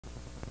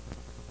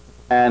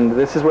And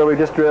this is where we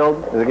just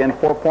drilled. It's again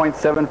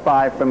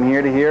 4.75 from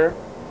here to here.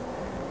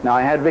 Now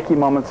I had Vicky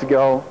moments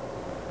ago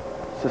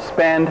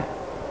suspend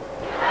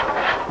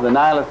the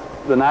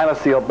nylon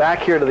seal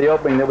back here to the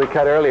opening that we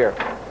cut earlier.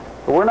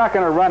 But we're not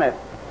going to run it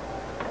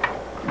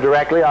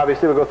directly.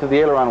 Obviously we'll go through the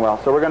aileron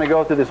well. So we're going to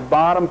go through this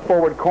bottom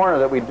forward corner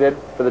that we did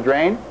for the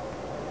drain.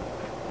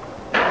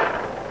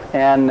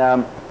 And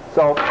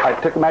so I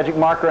took a magic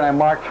marker and I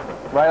marked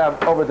right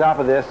up over the top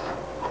of this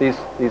these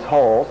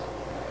holes.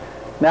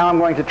 Now I'm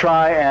going to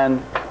try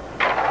and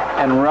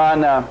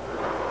run,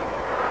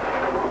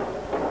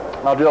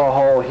 I'll drill a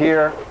hole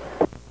here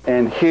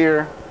and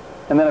here,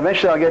 and then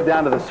eventually I'll get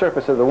down to the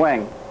surface of the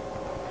wing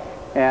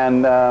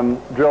and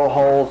drill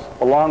holes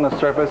along the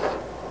surface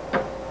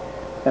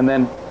and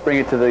then bring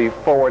it to the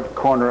forward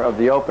corner of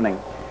the opening.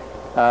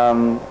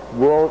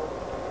 We'll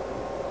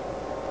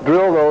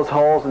drill those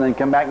holes and then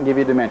come back and give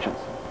you dimensions.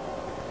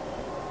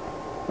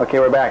 Okay,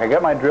 we're back. I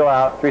got my drill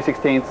out,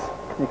 3/16.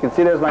 You can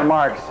see there's my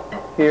marks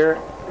here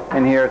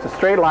and here. It's a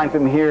straight line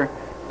from here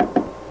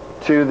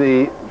to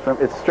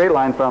it's a straight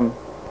line from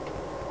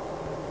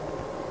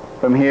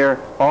here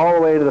all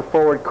the way to the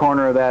forward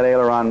corner of that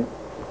aileron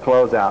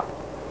closeout.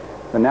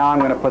 So now I'm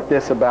going to put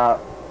this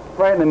about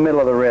right in the middle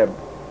of the rib.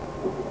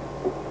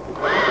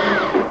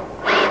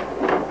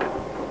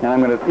 And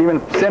I'm going to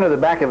even center the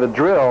back of the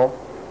drill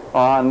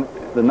on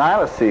the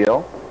nylon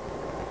seal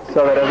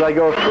so that as I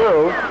go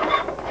through,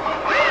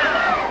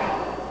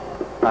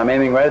 I'm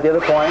aiming right at the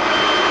other point.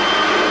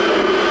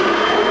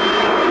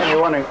 And you're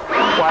wondering,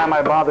 why am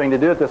I bothering to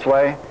do it this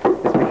way?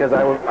 It's because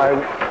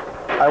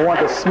I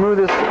want the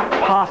smoothest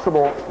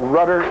possible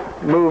rudder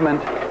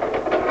movement,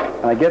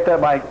 and I get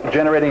that by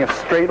generating a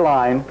straight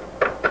line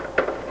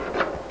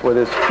with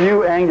as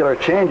few angular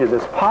changes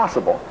as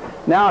possible.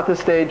 Now at this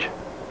stage,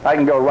 I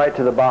can go right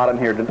to the bottom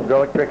here,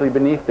 drill directly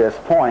beneath this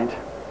point,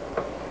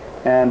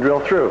 and drill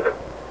through.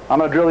 I'm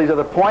going to drill these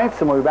other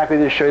points, and we'll be back with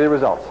you to show you the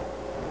results.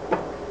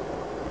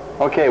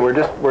 Okay,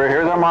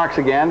 here's our marks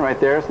again, right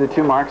there, so the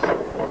two marks.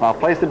 I'll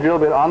place the drill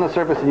bit on the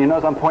surface, and you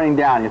notice I'm pointing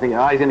down. You're thinking,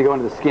 oh, he's going to go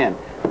into the skin.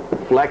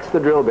 Flex the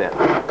drill bit.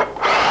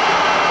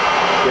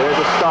 There's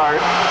a start.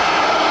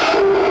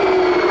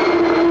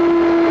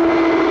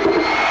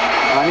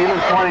 I'm even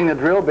pointing the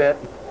drill bit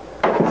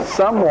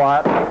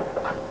somewhat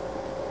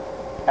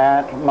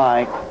at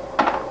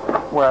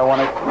where I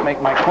want to make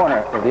my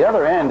corner. So the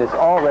other end is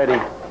already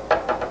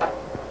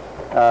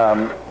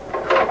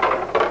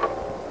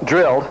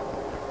drilled.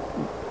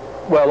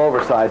 Well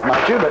oversized,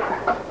 mind you, but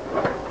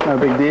no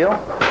big deal.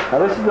 Now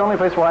this is the only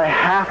place where I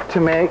have to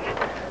make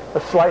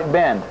a slight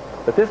bend.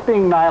 But this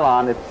being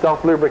nylon, it's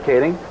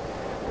self-lubricating,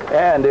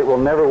 and it will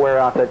never wear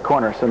out that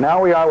corner. So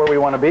now we are where we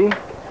want to be,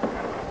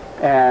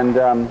 and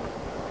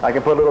I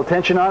can put a little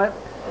tension on it,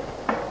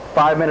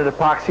 5-minute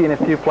epoxy in a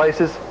few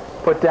places,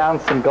 put down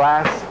some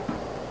glass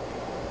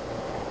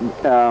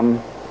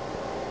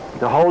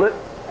to hold it,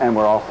 and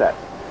we're all set.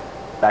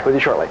 Back with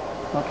you shortly.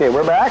 Okay,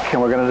 we're back,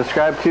 and we're going to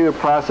describe to you a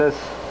process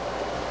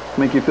to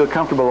make you feel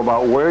comfortable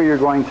about where you're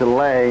going to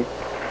lay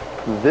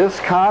this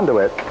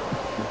conduit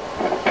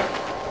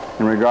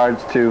in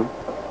regards to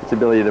its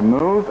ability to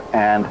move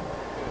and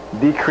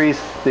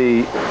decrease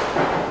the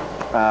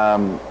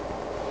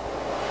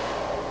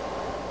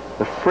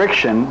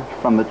friction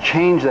from the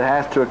change that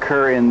has to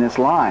occur in this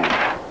line.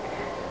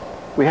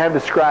 We have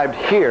described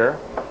here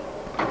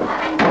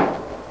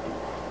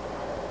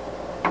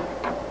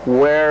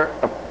where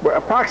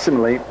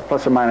approximately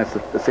plus or minus a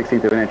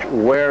 1/16 of an inch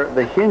where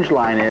the hinge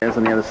line is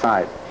on the other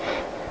side.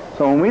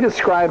 So when we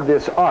describe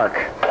this arc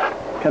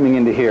coming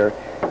into here,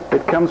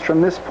 it comes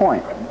from this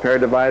point. A pair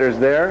of dividers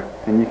there,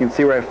 and you can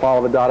see where I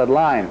follow the dotted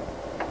line.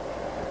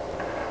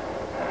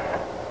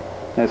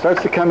 And it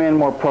starts to come in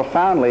more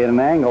profoundly at an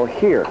angle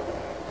here.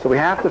 So we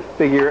have to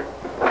figure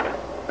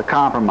a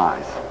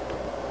compromise.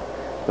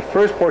 The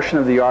first portion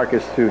of the arc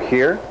is through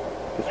here,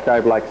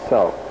 described like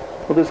so.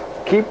 We'll just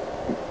keep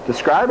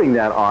describing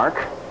that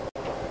arc.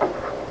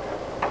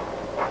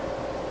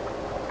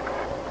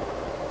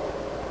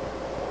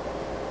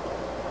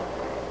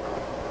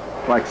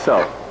 Like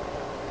so.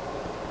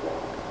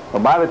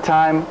 Well, by the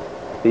time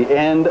the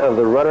end of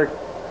the rudder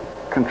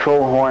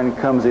control horn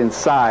comes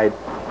inside,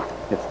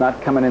 it's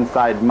not coming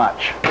inside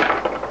much.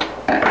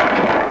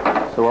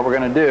 So what we're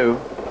going to do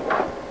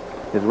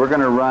is we're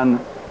going to run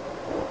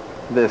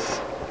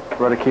this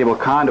rudder cable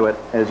conduit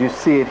as you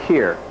see it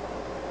here.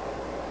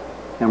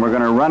 And we're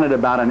going to run it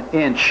about 1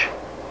 inch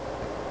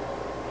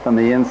from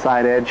the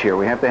inside edge here.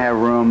 We have to have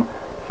room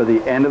for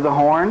the end of the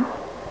horn,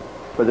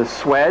 for the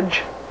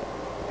swedge,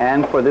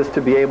 and for this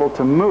to be able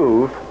to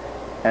move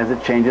as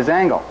it changes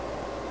angle.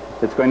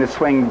 It's going to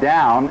swing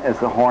down as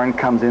the horn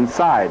comes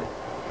inside.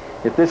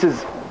 If this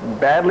is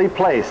badly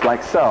placed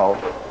like so,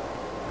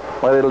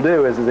 what it'll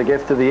do is as it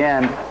gets to the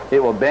end,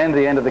 it will bend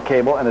the end of the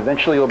cable and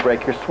eventually you'll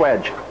break your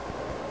swedge.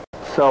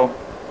 So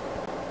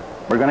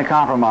we're going to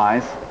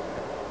compromise,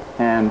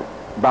 and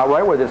about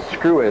right where this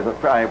screw is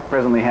that I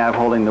presently have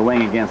holding the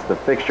wing against the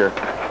fixture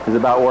is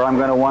about where I'm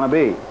going to want to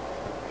be.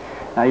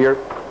 Now your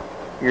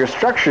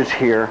structures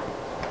here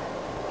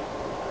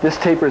This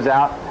tapers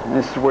out, and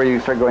this is where you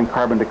start going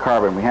carbon to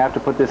carbon. We have to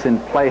put this in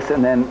place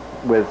and then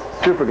with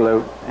super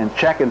glue and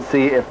check and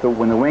see if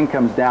when the wing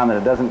comes down that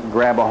it doesn't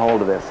grab a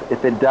hold of this.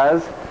 If it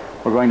does,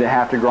 we're going to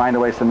have to grind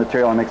away some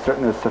material and make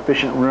certain there's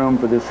sufficient room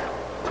for this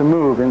to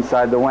move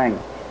inside the wing.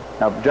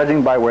 Now,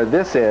 judging by where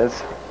this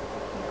is,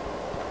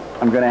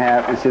 I'm going to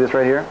have, you see this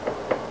right here?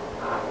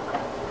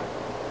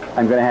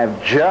 I'm going to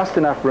have just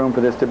enough room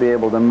for this to be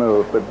able to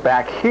move, but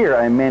back here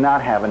I may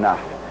not have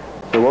enough.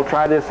 So we'll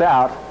try this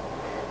out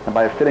and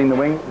by fitting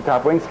the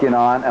top wing skin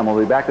on, and we'll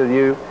be back with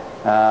you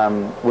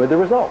with the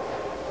results.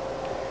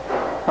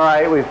 All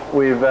right,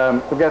 we've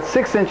got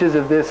 6 inches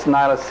of this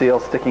nylon seal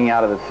sticking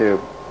out of the tube.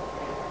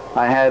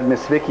 I had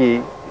Miss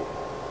Vicky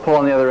pull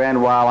on the other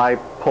end while I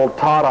pulled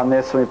taut on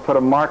this, and we put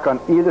a mark on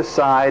either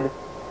side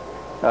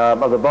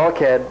of the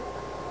bulkhead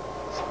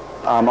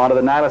onto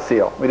the nylon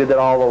seal. We did that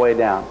all the way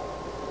down.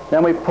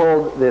 Then we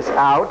pulled this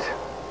out,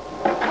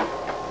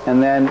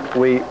 and then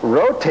we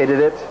rotated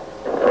it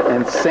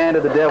and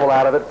sanded the devil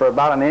out of it for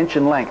about 1 inch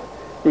in length,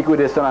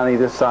 equidistant on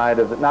either side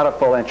of it, not a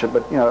full inch,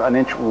 but 1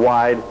 inch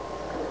wide,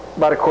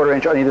 about 1/4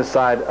 inch on either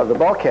side of the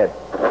bulkhead.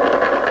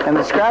 And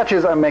the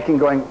scratches I'm making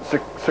going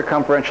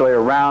circumferentially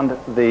around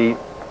the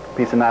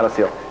piece of nylon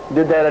seal. We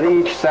did that at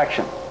each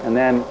section, and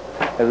then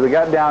as we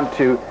got down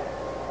to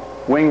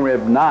wing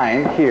rib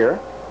 9 here,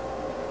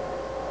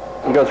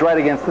 it goes right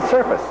against the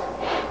surface.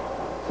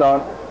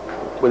 So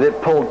with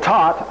it pulled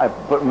taut, I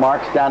put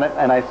marks down it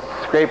and I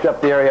scraped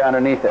up the area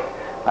underneath it.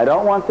 I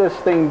don't want this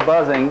thing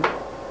buzzing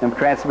and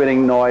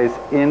transmitting noise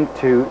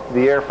into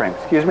the airframe.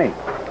 Excuse me.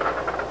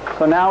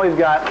 So now we've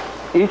got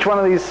each one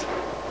of these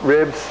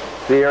ribs,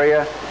 the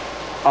area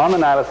on the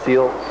nylon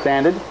seal,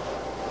 sanded,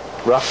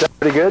 roughed up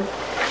pretty good.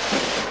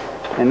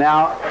 And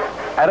now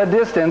at a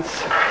distance,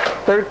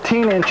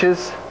 13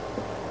 inches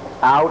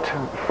out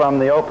from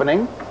the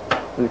opening,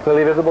 is it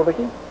clearly visible,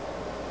 Vicki?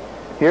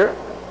 Here.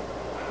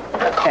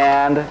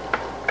 And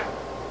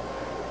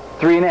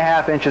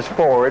 3.5 inches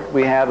forward,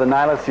 we have the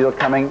nylon seal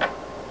coming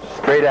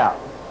straight out.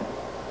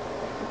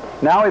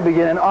 Now we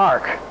begin an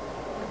arc.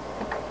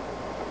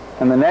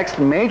 And the next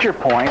major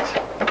point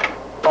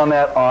on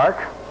that arc,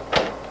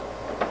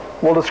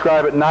 we'll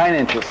describe at 9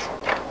 inches.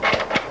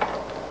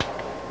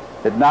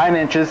 At 9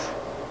 inches,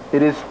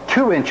 it is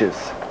 2 inches,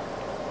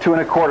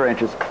 2¼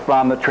 inches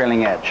from the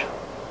trailing edge.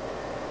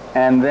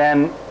 And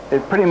then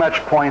it pretty much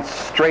points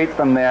straight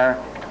from there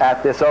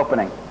at this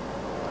opening.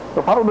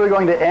 We're probably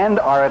going to end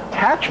our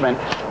attachment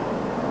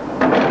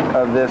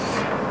of this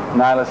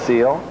nylon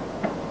seal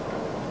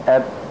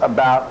at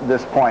about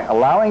this point,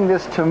 allowing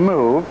this to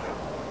move.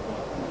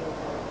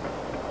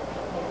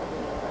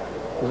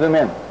 Zoom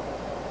in.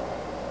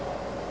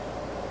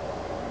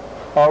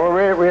 We'll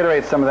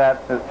reiterate some of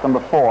that from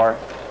before.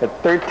 At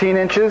 13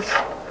 inches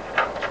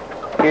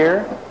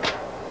here,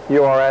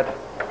 you are at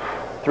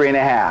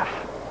 3.5.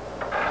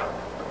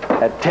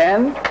 At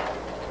 10,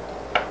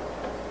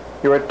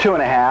 you're at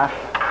 2.5.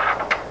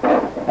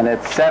 And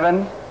at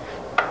 7,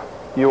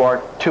 you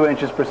are 2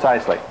 inches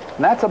precisely.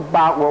 And that's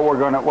about where we're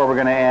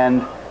going to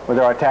end with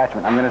our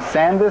attachment. I'm going to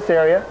sand this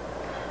area,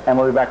 and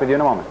we'll be back with you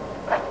in a moment.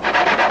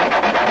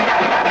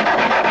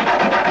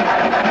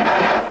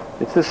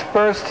 It's this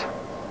first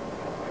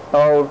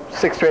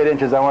 6 to 8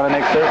 inches I want to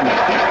make certain.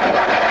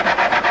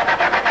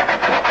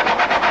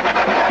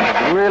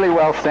 Really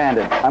well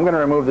sanded. I'm going to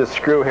remove this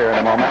screw here in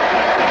a moment.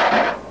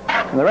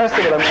 And the rest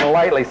of it I'm going to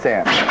lightly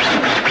sand.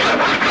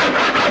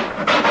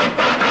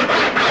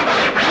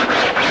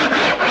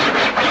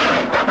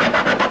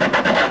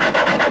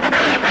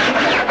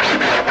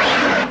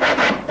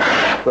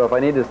 So if I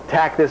need to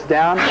tack this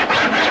down,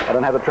 I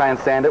don't have to try and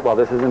sand it while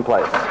this is in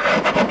place.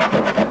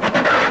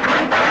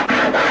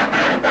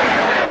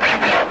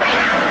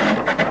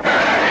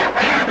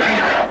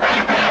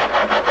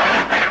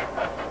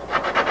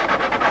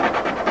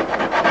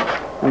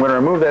 I'm going to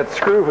remove that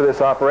screw for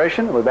this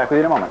operation. We'll be back with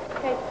you in a moment.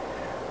 Okay.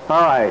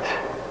 All right.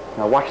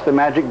 Now watch the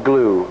magic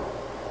glue.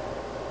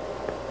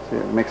 See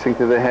it mixing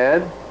through the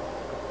head.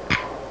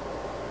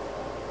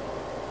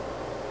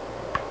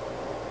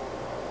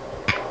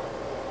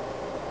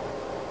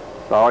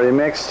 It's already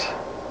mixed.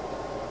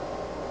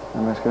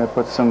 I'm just going to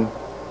put some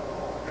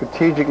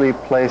strategically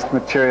placed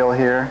material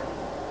here.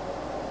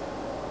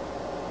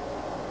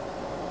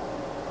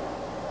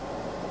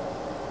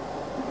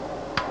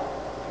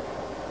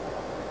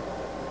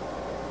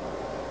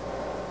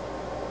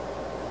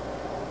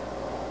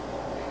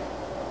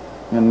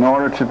 In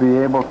order to be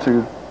able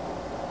to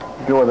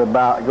go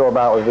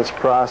about with this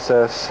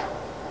process,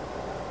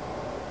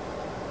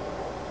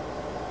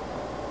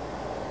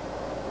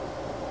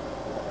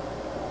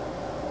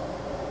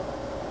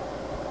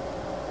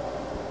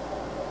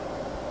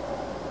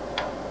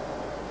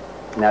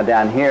 now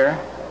down here,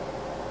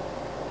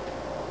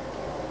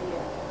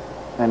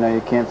 I know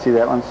you can't see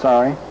that one,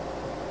 sorry.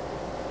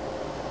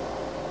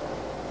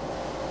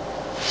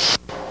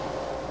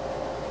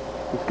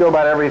 Let's go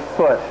about every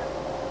foot.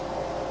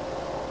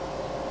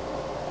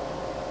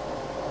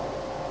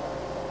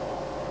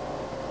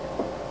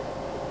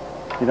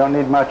 You don't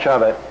need much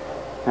of it.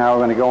 Now we're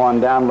going to go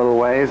on down a little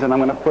ways, and I'm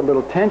going to put a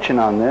little tension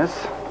on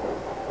this.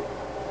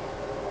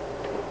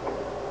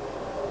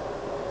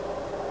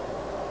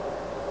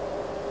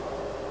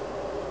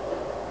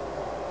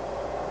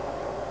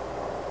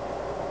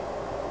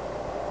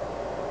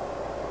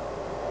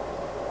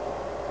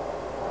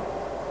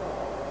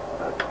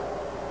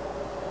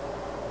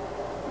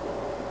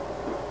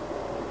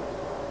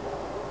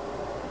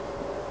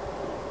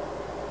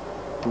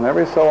 And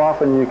every so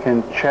often you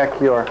can check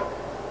the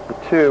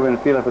tube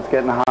and feel if it's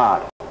getting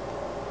hot.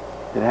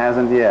 It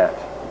hasn't yet.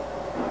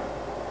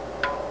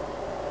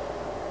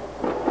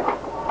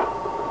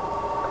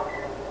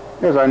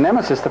 Here's our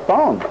nemesis, the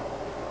phone.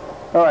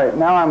 All right,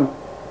 now I'm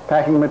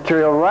packing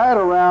material right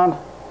around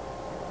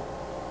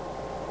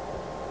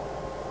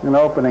an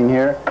opening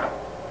here.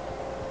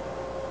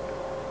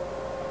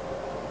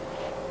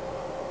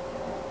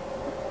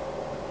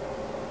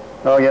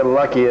 I'll get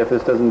lucky if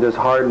this doesn't just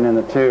harden in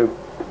the tube.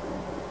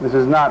 This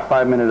is not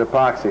 5-minute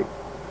epoxy.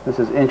 This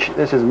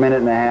is minute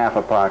and a half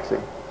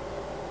epoxy.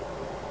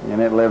 And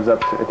it lives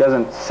up to, it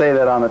doesn't say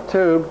that on the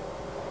tube,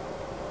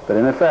 but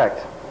in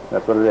effect,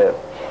 that's what it is.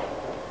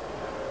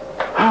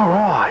 All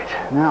right,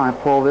 now I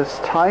pull this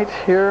tight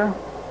here.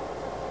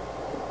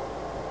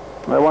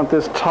 I want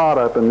this taut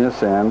up in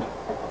this end.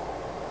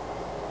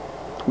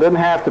 Doesn't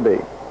have to be,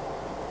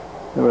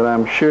 but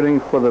I'm shooting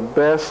for the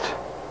best.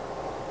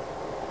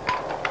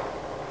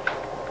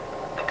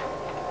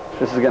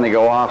 This is going to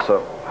go off,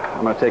 so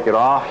I'm going to take it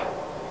off.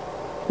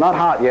 It's not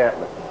hot yet,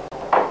 but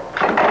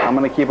I'm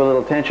going to keep a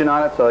little tension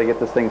on it so I get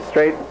this thing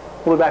straight.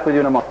 We'll be back with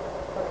you in a moment.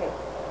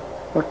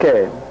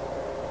 Okay.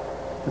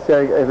 See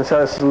if this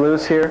is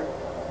loose here?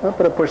 I'm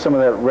going to push some of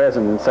that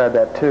resin inside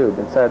that tube,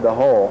 inside the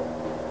hole.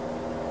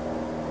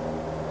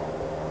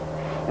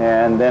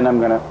 And then I'm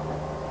going to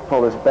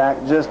pull this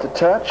back just a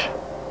touch.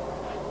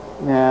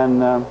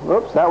 And,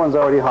 whoops, that one's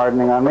already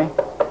hardening on me.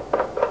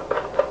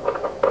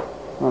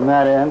 On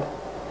that end.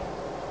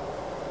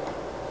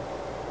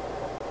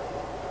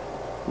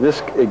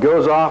 It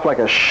goes off like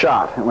a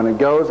shot, and when it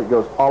goes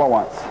all at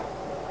once.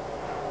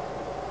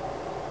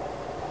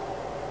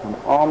 I'm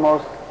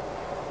almost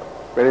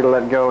ready to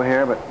let go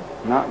here, but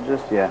not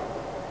just yet.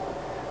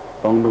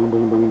 Boom, boom,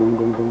 boom, boom, boom,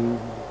 boom, boom.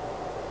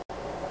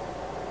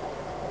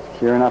 It's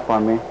curing up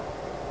on me.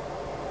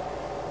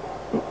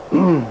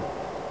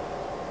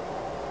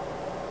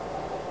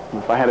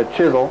 If I had a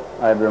chisel,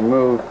 I'd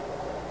remove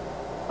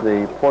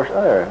the portion.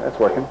 Oh, there, that's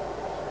working.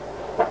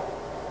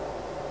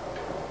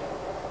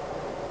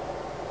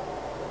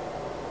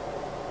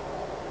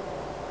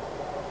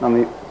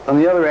 On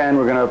the other end,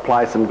 we're going to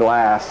apply some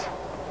glass.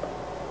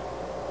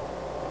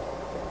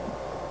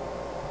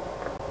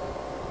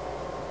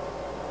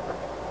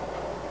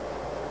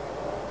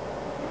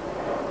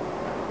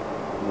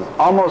 It's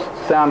almost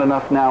sound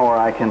enough now where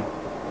I can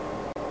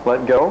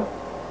let go.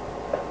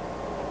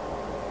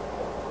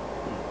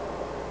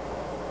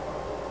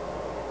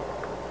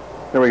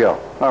 There we go.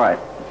 All right.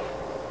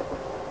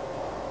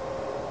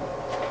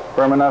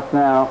 Firm enough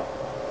now.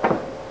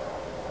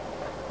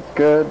 That's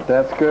good.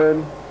 That's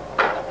good.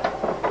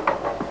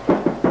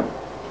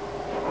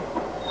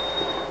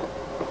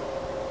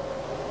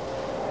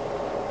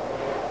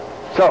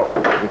 So,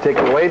 we take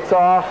the weights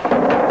off,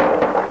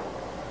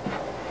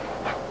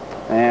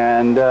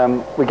 and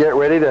we get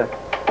ready to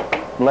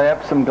lay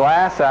up some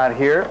glass out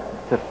here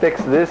to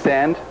fix this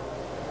end,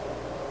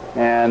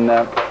 and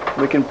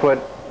we can put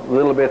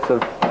little bits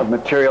of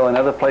material in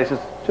other places,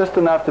 just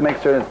enough to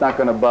make sure it's not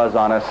going to buzz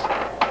on us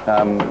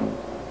at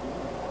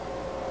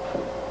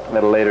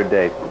a later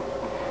date.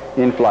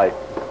 In flight.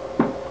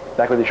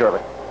 Back with you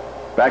shortly.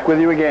 Back with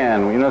you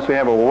again. You notice we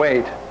have a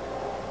weight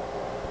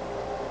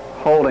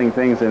holding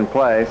things in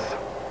place,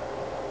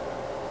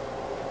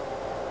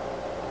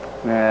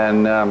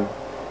 and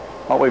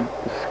what we've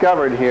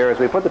discovered here is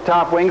we put the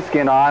top wing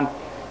skin on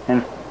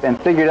and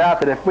figured out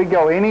that if we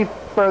go any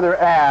further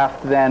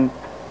aft than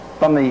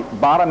from the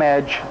bottom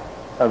edge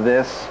of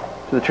this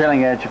to the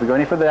trailing edge, if we go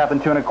any further aft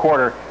than 2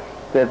 1/4,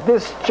 that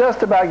this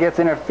just about gets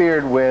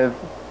interfered with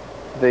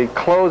the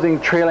closing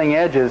trailing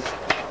edges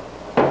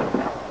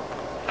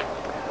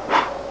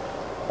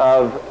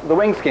of the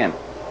wing skin.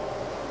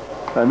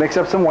 So I mix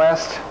up some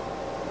West,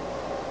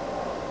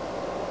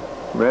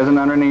 resin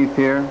underneath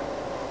here.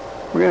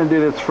 We're going to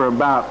do this for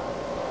about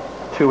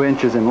 2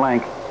 inches in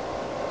length.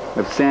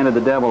 I've sanded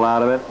the devil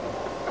out of it.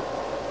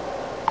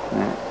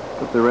 And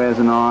put the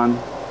resin on.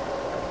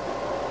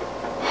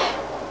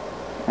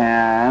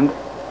 And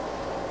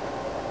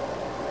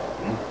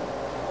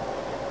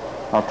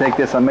I'll take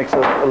this, I'll mix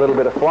a little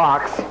bit of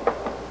flux.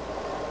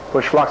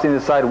 Push flux on either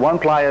side, 1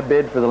 ply a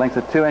bid for the length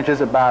of 2 inches,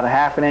 about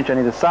 1/2 inch on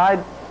either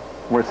side.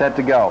 We're set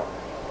to go.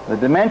 The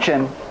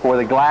dimension for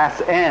the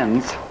glass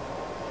ends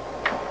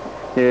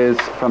is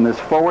from this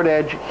forward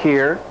edge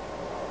here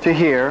to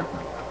here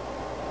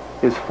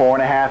is 4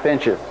 1/2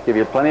 inches. Give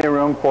you plenty of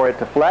room for it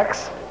to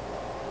flex,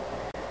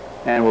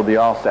 and we'll be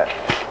all set.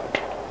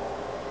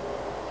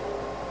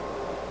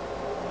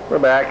 We're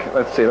back.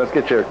 Let's see, let's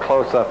get you a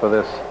close-up of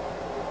this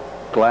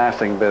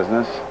glassing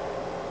business.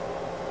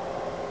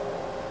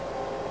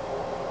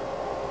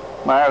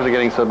 My eyes are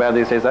getting so bad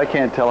these days I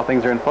can't tell if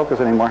things are in focus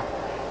anymore.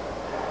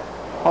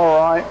 All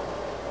right.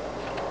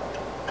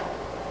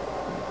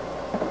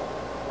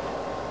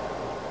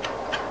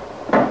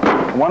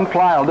 One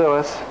ply will do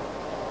us.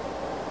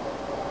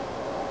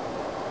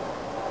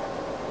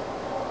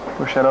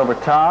 Push that over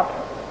top.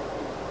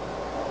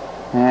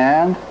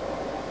 And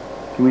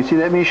can we see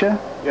that, Misha?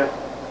 Yes.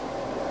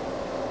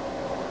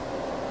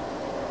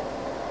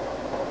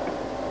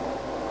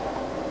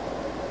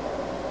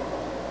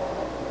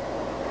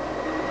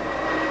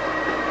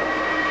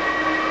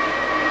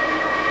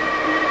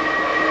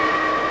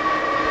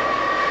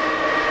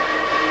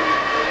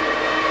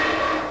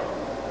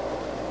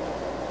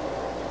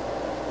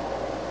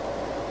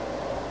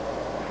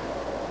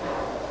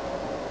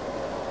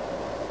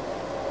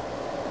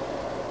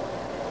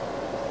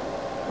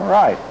 All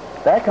right.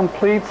 That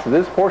completes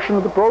this portion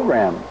of the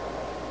program.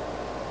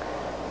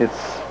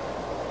 It's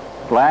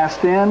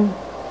blast in,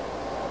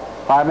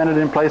 5 minutes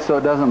in place so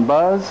it doesn't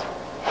buzz.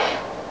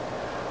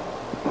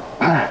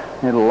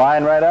 It'll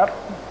line right up.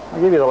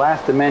 I'll give you the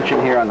last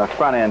dimension here on the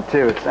front end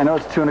too. I know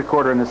it's 2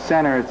 1/4 in the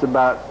center. It's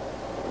about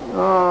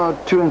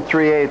 2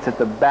 3/8 at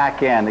the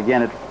back end.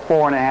 Again, at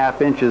 4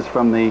 1/2 inches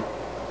from the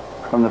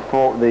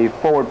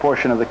forward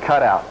portion of the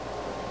cutout.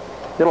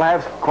 It'll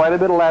have quite a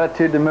bit of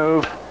latitude to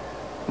move.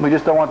 We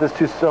just don't want this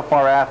so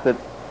far aft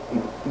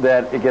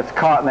that it gets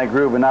caught in that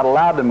groove and not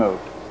allowed to move.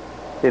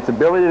 Its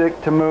ability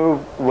to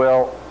move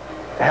will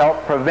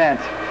help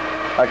prevent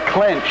a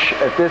clinch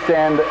at this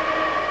end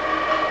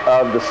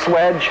of the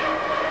swedge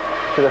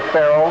to the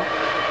ferrule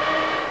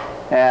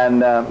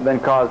and then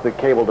cause the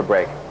cable to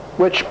break.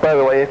 Which, by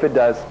the way, if it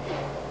does,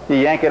 you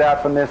yank it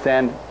out from this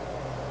end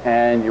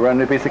and you run a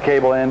new piece of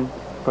cable in,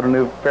 put a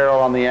new ferrule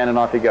on the end, and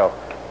off you go.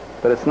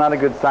 But it's not a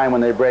good sign when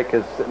they break,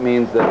 because it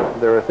means that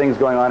there are things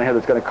going on here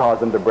that's going to cause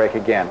them to break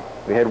again.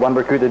 We had one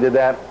Berkut that did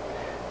that,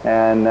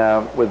 and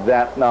with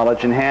that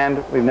knowledge in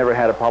hand, we've never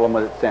had a problem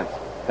with it since.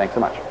 Thanks so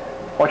much.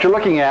 What you're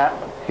looking at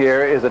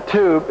here is a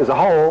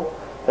hole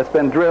that's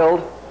been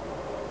drilled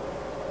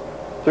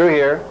through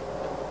here.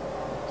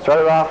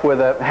 Started off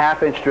with a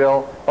 1/2 inch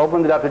drill,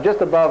 opened it up to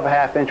just above a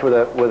 1/2 inch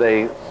with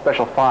a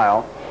special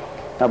file.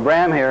 Now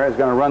Bram here is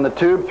going to run the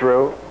tube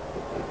through,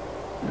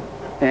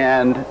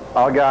 and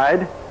I'll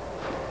guide.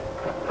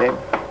 Okay,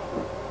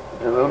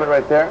 a little bit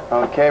right there.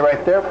 Okay,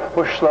 right there.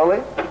 Push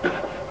slowly.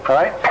 All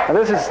right. Now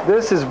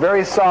this is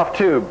very soft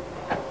tube.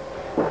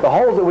 The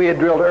holes that we had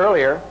drilled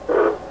earlier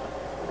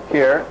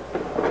here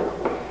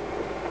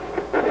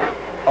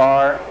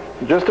are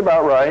just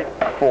about right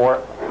for.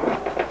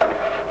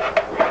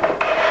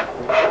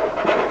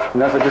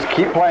 Now so just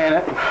keep playing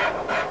it.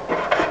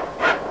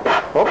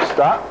 Oops,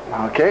 stop.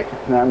 Okay.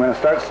 Now I'm going to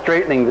start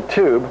straightening the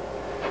tube,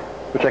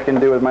 which I can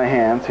do with my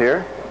hands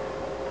here.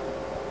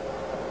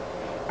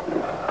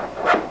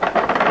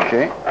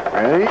 Okay,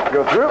 ready?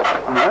 Go through.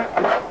 All right.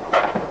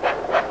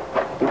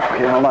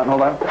 Okay, hold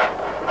on.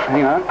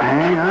 Hang on.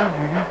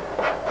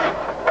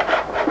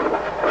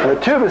 The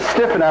tube is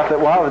stiff enough that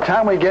by the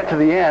time we get to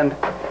the end,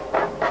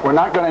 we're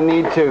not going to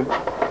need to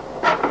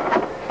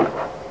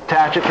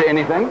attach it to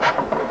anything.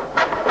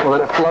 We'll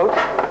let it float.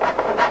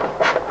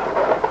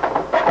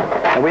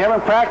 And we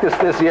haven't practiced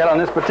this yet on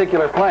this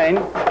particular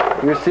plane.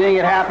 You're seeing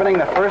it happening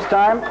the first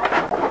time.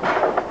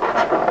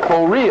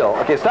 Full reel.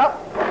 Okay, stop.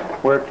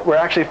 We're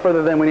actually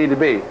further than we need to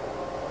be.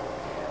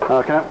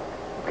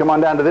 Come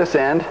on down to this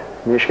end,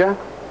 Mishka.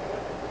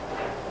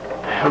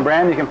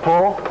 Bram, you can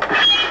pull.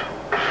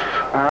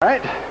 All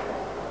right.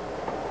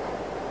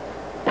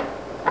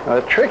 Now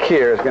the trick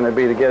here is going to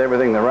be to get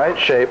everything the right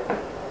shape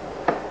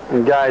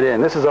and guide in.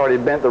 This is already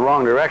bent the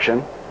wrong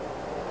direction.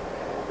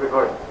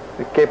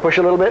 Okay, push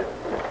a little bit.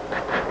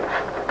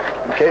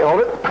 Okay,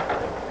 hold it.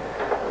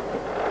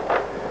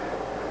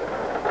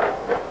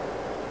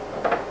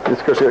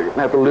 Of course, you're going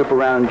to have to loop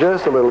around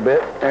just a little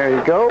bit. There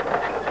you go.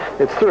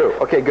 It's through.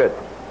 Okay, good.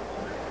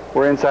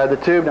 We're inside the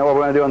tube. Now what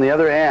we're going to do on the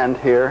other end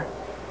here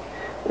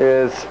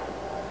is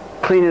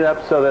clean it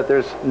up so that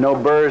there's no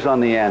burrs on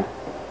the end.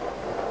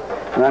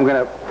 And I'm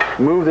going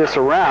to move this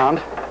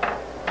around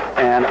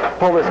and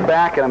pull this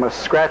back, and I'm going to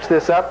scratch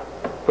this up,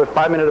 put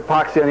 5-minute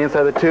epoxy on the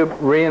inside of the tube,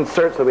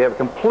 reinsert so we have a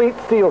complete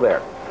seal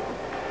there.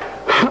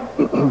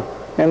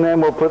 And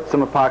then we'll put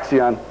some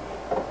epoxy on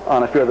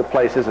a few other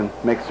places and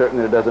make certain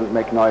that it doesn't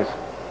make noise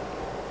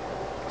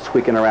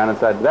squeaking around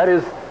inside. That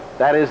is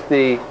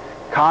the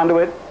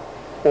conduit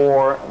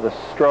or the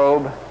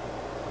strobe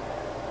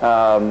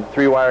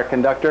 3-wire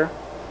conductor,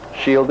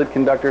 shielded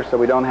conductor, so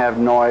we don't have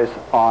noise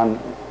on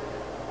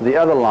the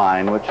other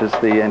line, which is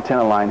the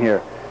antenna line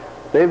here.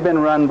 They've been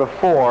run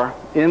before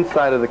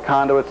inside of the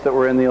conduits that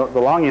were in the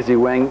long easy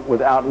wing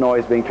without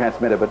noise being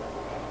transmitted, but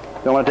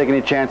don't want to take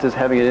any chances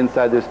having it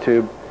inside this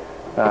tube.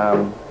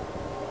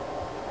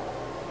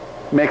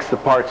 Makes the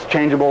parts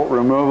changeable,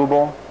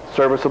 removable,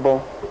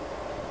 serviceable.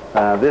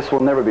 This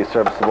will never be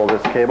serviceable,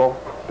 this cable,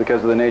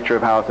 because of the nature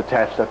of how it's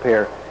attached up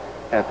here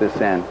at this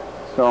end.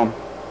 So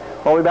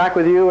we'll be back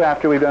with you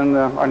after we've done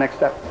our next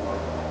step.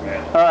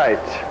 All right.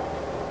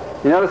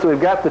 You notice that we've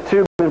got the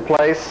tube in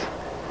place.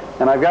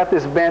 And I've got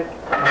this bent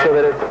so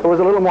that it was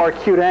a little more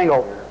acute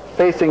angle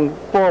facing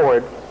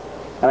forward.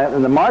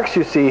 And the marks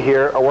you see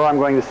here are where I'm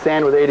going to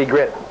sand with 80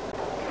 grit.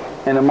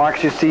 And the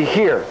marks you see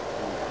here,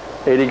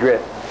 80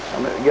 grit.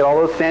 I'm going to get all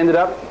those sanded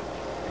up.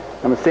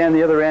 I'm going to sand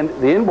the other end,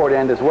 the inboard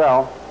end as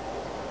well.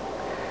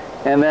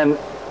 And then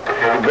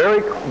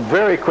very,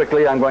 very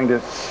quickly I'm going to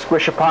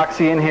squish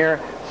epoxy in here,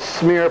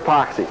 smear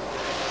epoxy.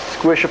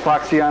 Squish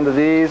epoxy onto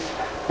these,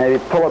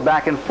 maybe pull it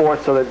back and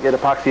forth so that you get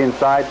epoxy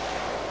inside.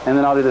 And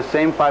then I'll do the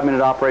same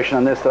 5-minute operation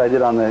on this that I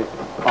did on the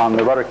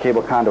rudder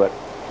cable conduit.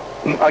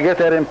 I'll get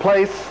that in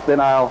place, then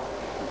I'll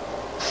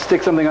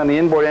stick something on the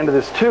inboard end of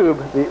this tube,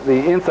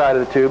 the inside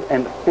of the tube,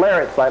 and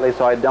flare it slightly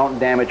so I don't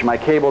damage my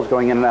cables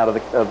going in and out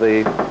of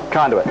the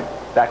conduit.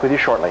 Back with you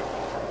shortly.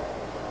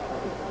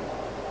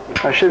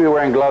 I should be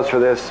wearing gloves for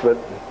this, but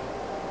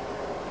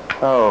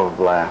oh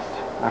blast,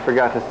 I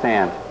forgot to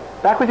sand.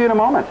 Back with you in a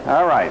moment.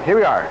 All right, here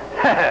we are.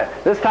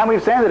 This time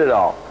we've sanded it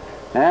all.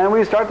 And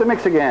we start the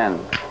mix again.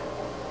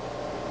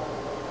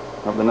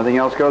 Hope that nothing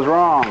else goes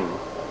wrong.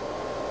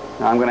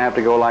 Now I'm going to have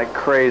to go like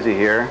crazy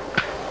here.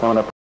 So I'm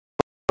going to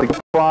put the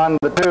goop on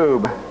the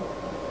tube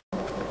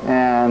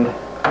and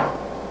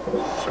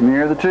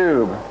smear the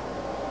tube.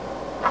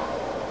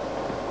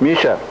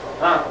 Misha,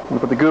 I'm going to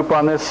put the goop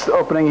on this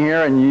opening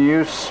here, and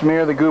you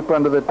smear the goop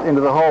into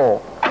the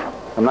hole.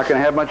 I'm not going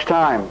to have much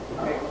time.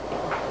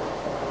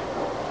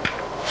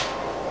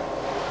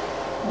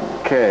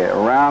 Okay,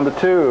 around the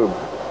tube.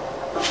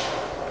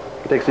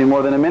 If it takes me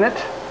more than a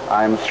minute,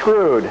 I'm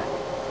screwed.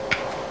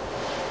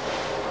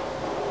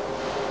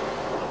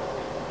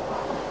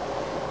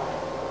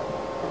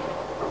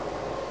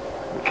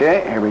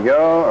 Okay, here we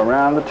go,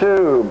 around the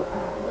tube.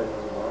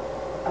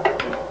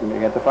 You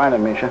have to find it,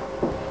 Misha.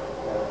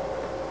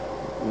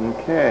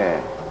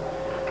 Okay.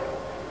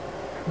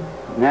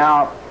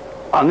 Now,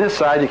 on this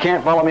side, you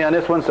can't follow me on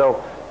this one,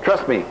 so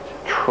trust me,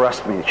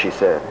 she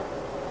said.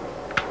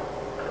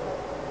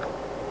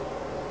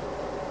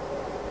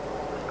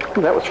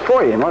 Ooh, that was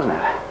Freudian, wasn't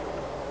it?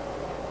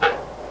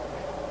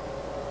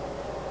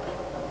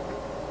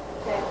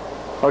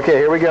 Okay,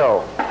 here we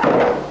go.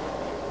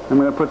 I'm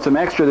going to put some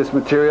extra of this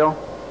material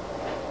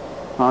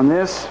on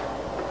this,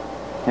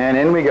 and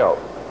in we go.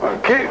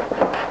 Okay.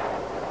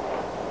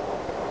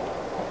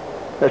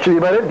 That should be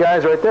about it,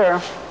 guys, right there.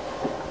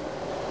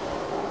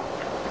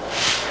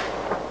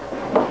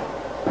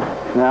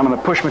 Now I'm going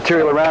to push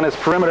material around this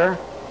perimeter.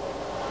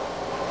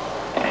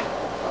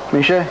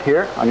 Misha,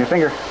 here, on your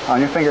finger,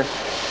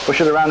 Push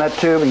it around that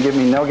tube and give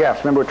me no gaps.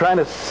 Remember, we're trying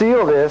to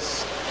seal this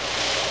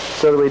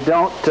so that we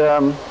don't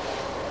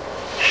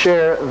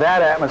share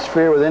that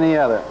atmosphere with any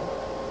other.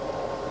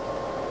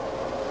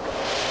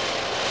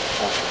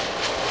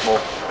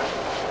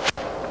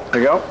 There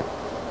you go.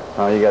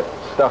 Oh, you got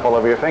stuff all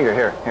over your finger.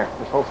 Here,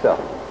 just hold still.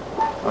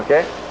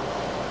 Okay?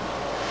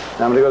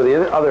 Now I'm going to go to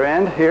the other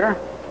end here.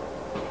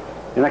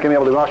 You're not going to be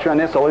able to wash around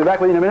this, so I'll be back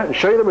with you in a minute and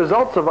show you the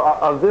results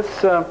of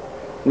this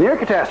near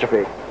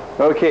catastrophe.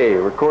 Okay,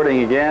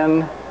 recording again.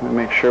 Let me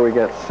make sure we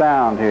got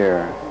sound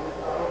here.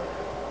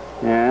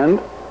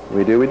 And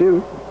we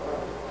do.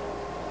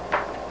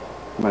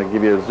 I'm going to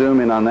give you a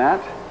zoom in on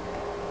that.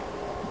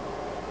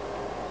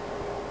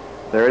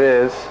 There it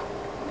is.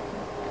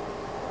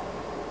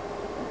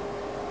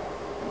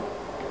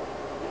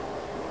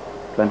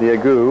 Plenty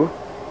of goo.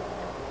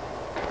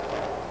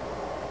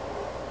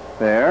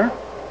 There.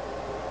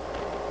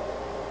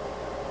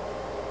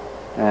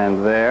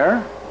 And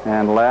there.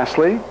 And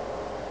lastly,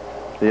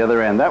 the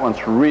other end. That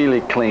one's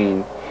really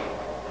clean.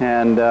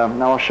 And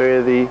now I'll show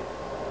you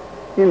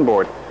the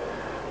inboard.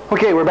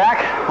 Okay, we're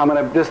back.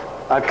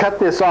 I've cut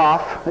this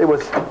off. It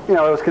was, it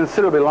was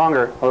considerably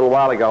longer a little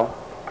while ago.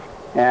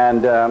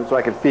 And so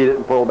I could feed it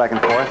and pull it back and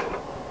forth.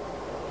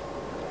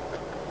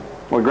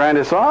 We'll grind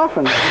this off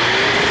and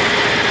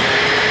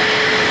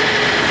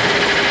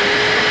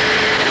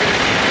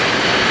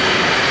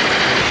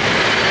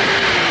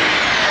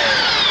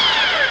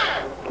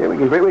okay,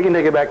 we can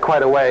take it back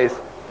quite a ways.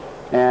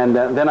 And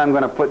then I'm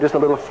going to put just a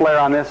little flare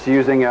on this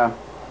using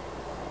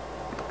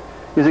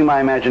my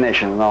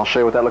imagination, and I'll show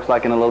you what that looks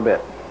like in a little bit.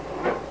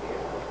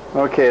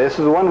 Okay, this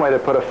is one way to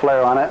put a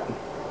flare on it.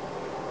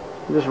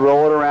 Just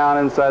roll it around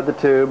inside the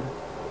tube.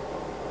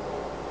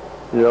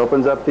 It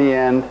opens up the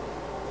end.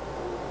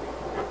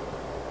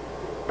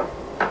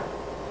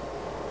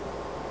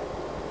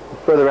 The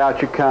further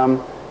out you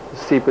come, the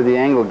steeper the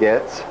angle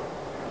gets.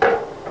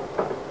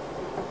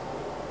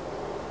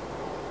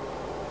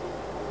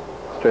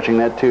 Stretching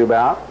that tube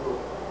out.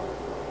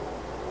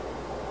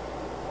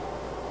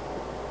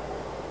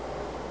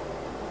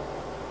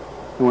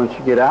 And once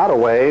you get out a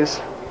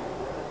ways,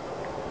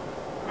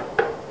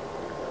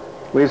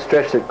 we've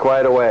stretched it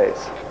quite a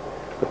ways.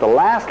 But the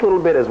last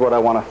little bit is what I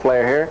want to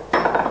flare here.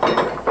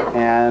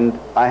 And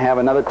I have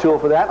another tool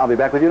for that. I'll be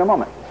back with you in a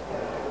moment.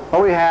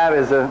 What we have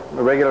is a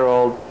regular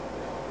old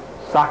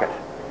socket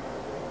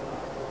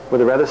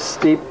with a rather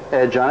steep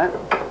edge on it.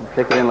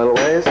 Take it in a little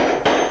ways.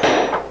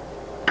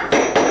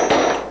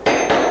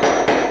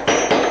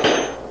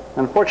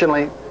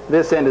 Unfortunately,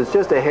 this end is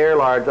just a hair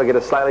large. I'll get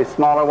a slightly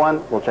smaller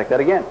one. We'll check that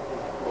again.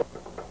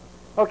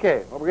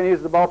 Okay, well, we're going to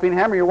use the ball peen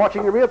hammer. You're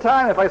watching in real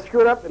time. If I screw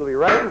it up, it'll be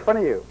right in front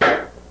of you.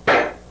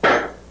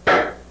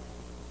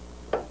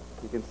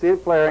 You can see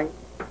it flaring.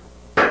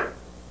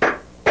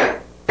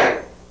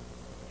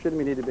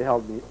 Shouldn't need to be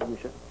held,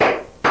 Misha.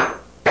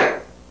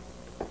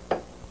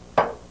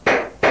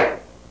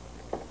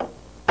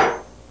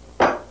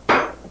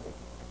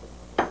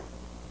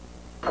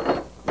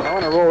 I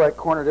want to roll that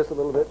corner just a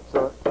little bit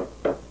so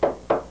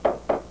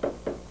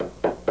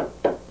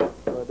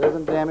it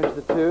doesn't damage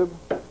the tube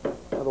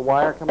or the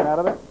wire coming out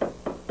of it.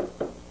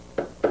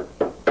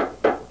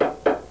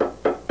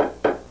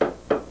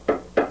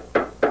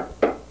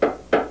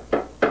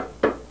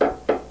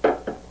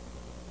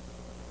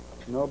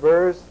 No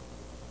burrs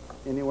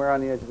anywhere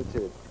on the edge of the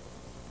tube.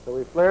 So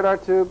we flared our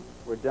tube.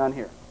 We're done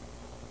here.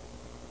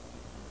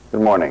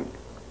 Good morning.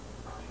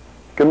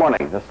 Good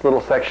morning. This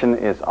little section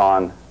is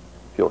on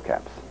fuel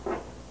caps.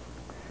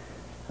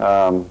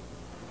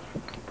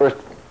 First,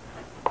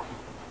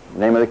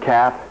 name of the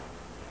cap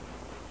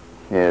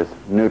is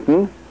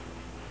Newton,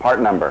 part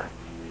number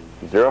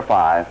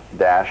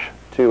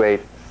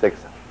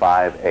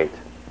 05-28658.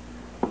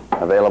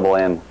 Available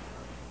in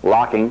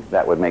locking,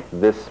 that would make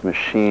this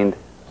machined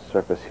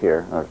surface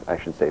here, or I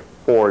should say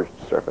forged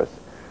surface,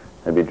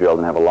 that'd be drilled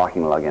and have a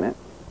locking lug in it.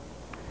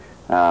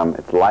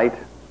 It's light,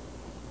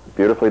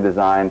 beautifully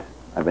designed.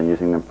 I've been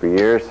using them for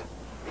years.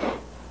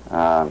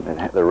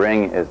 The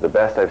ring is the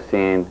best I've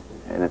seen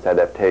in its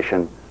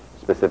adaptation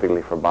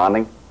specifically for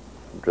bonding.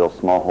 Drill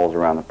small holes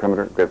around the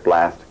perimeter, grit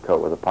blast,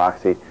 coat with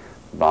epoxy,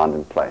 bond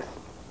in place.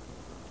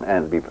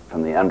 And it'll be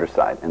from the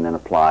underside, and then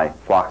apply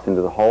flocks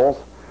into the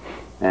holes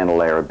and a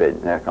layer of bid.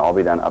 And that can all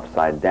be done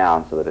upside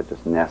down so that it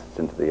just nests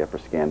into the upper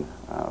skin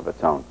of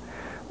its own.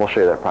 We'll show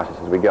you that process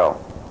as we go.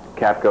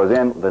 Cap goes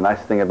in. The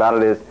nice thing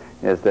about it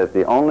is that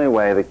the only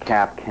way the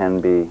cap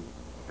can be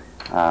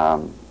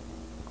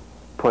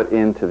put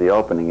into the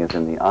opening is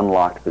in the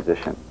unlocked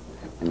position.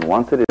 And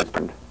once it is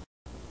turned,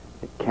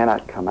 it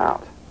cannot come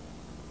out.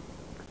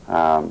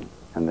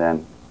 And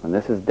then when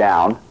this is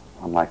down,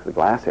 unlike the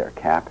glass air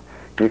cap,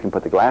 you can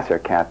put the glass air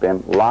cap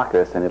in, lock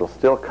this, and it'll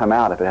still come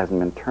out if it hasn't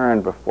been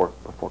turned before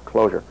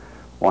closure.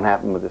 Won't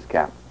happen with this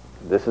cap.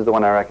 This is the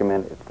one I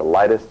recommend. It's the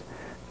lightest,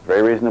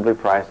 very reasonably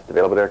priced. It's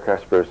available at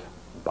aircraft spruce.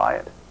 Buy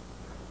it.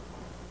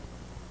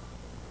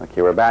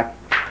 Okay, we're back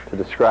to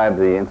describe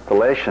the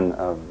installation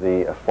of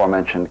the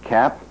aforementioned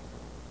cap.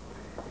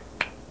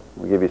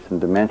 We'll give you some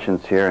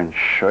dimensions here and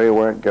show you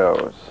where it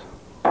goes.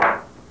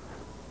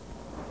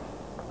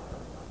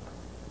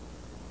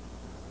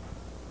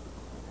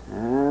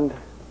 And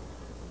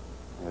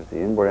there's the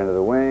inboard end of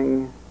the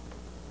wing.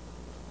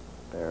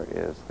 There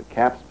is the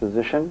cap's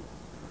position.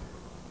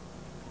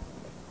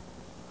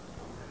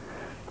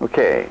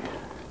 Okay,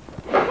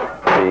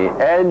 the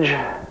edge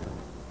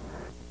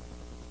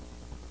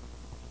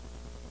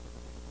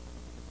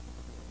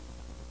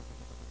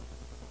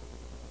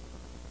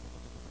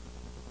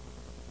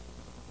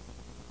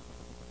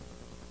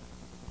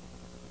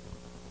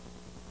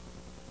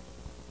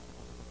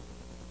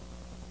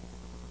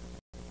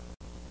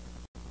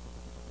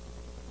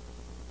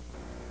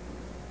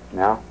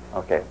now?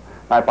 Okay.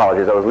 My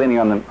apologies. I was leaning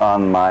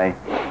on my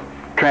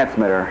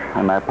transmitter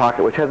in my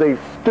pocket, which has a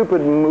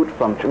stupid mute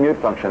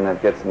function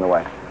that gets in the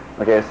way.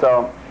 Okay,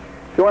 so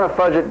if you want to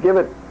fudge it, give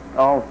it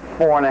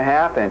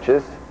 4.5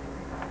 inches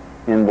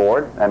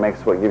inboard. That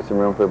makes what gives some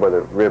room for where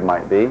the rib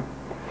might be.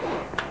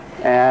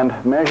 And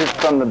measure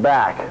from the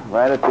back,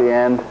 right at the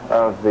end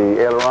of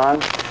the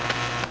aileron,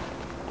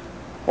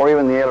 or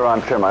even the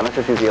aileron trim line. Let's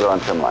just use the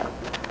aileron trim line.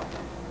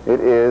 It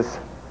is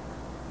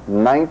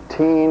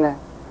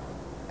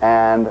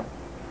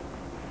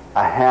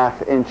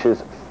 19.5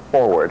 inches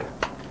forward.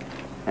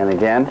 And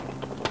again,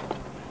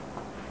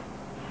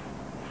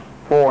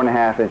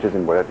 4.5 inches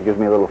inboard. That gives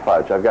me a little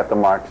fudge. I've got the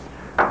marks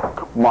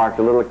marked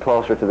a little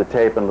closer to the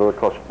tape and a little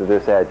closer to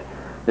this edge.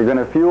 You're going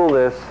to fuel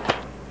this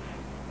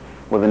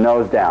with the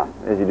nose down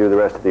as you do the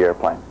rest of the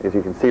airplane. As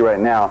you can see right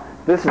now,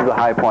 this is the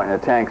high point in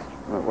the tanks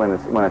when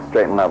it's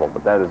straight and level,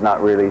 but that is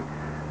not really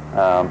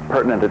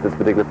pertinent at this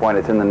particular point.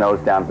 It's in the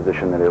nose down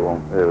position that it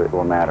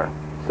will matter.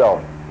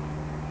 So,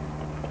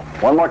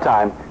 one more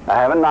time. I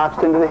haven't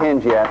notched into the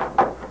hinge yet.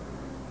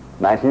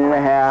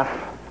 19.5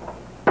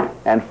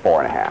 and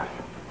 4.5.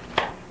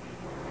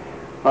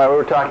 All right, we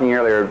were talking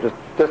earlier,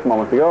 just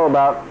moments ago,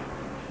 about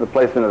the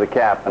placement of the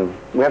cap, and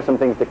we have some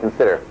things to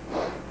consider.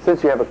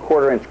 Since you have a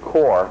 1/4 inch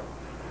core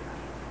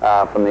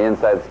from the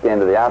inside skin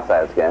to the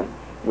outside skin,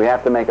 we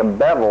have to make a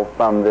bevel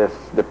from this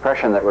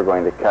depression that we're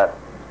going to cut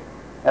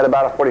at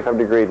about a 45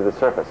 degree to the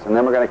surface. And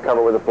then we're going to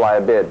cover with a ply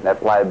of bid. That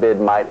ply of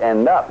bid might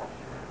end up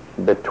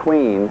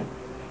between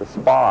the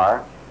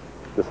spar,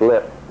 this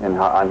lip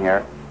on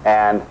here,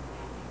 and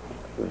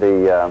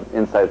the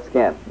inside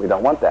skin. We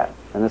don't want that.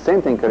 And the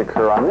same thing could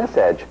occur on this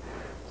edge.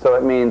 So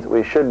it means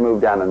we should move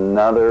down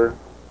another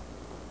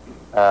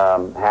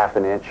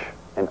 1/2 inch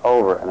and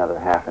over another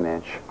 1/2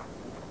 inch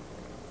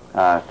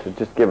to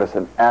just give us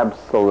an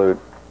absolute,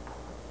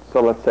 so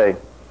let's say,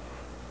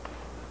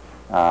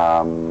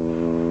 I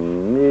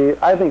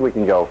think we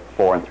can go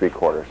 4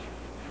 3/4.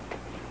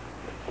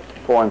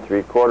 4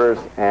 3/4,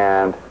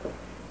 and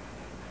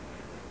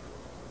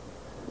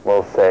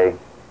we'll say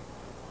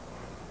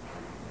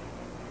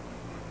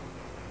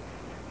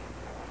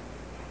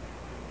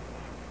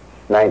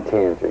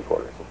 19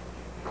 3/4.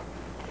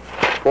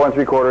 4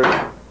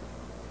 3/4,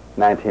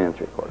 19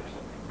 3/4.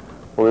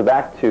 We'll be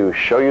back to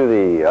show you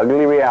the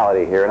ugly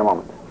reality here in a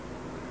moment.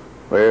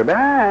 We're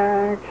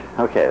back.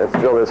 Okay, let's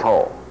drill this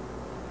hole.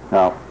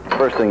 Now,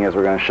 first thing is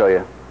we're going to show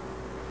you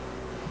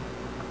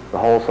the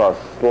hole saw is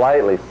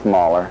slightly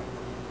smaller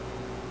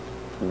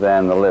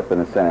than the lip in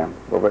the center.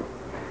 But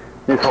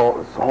these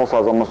hole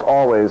saws almost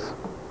always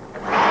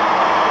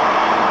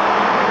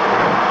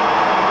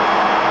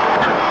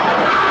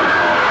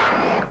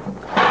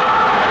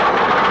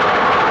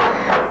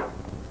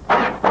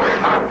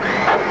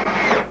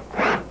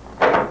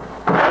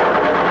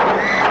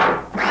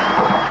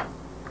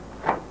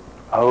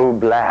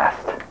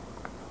blast.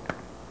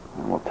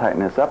 And we'll tighten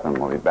this up and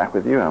we'll be back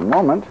with you in a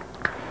moment.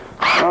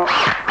 Oh,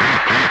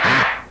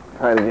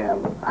 try it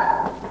again.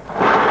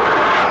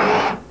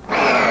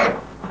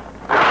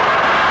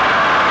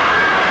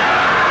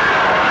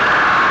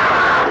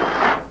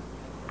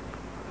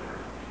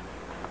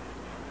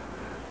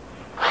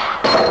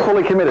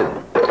 Fully committed.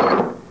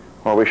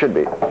 Or we should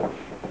be.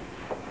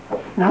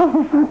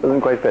 No,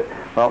 doesn't quite fit.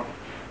 Well,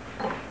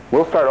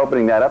 we'll start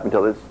opening that up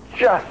until this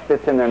just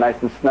fits in there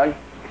nice and snug.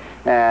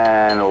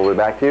 And we'll be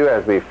back to you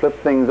as we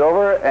flip things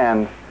over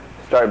and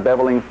start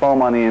beveling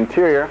foam on the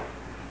interior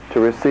to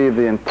receive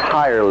the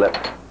entire lip.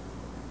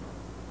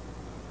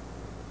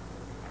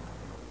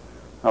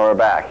 Now we're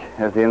back.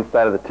 Here's the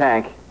inside of the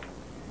tank.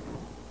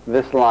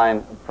 This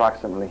line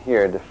approximately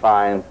here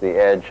defines the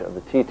edge of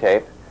the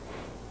T-tape.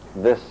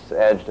 This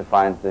edge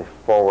defines the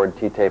forward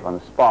T-tape on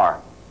the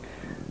spar.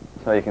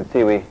 So you can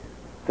see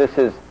this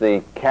is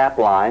the cap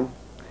line.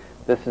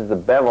 This is the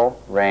bevel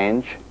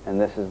range,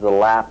 and this is the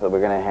lap that we're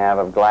going to have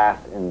of glass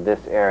in this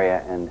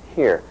area and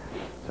here.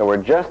 So we're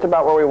just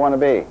about where we want to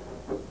be.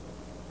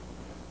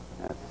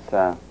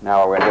 Now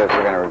what we're going to do is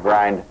we're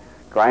going to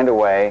grind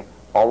away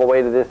all the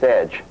way to this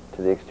edge,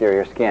 to the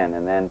exterior skin,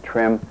 and then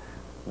trim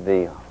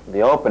the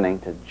opening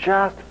to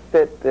just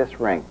fit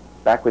this ring.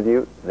 Back with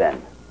you then.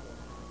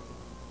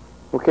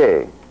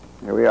 Okay,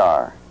 here we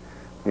are.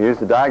 We use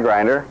the die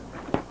grinder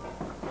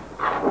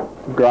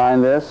to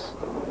grind this.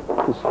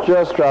 This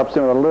just drops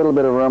in with a little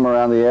bit of room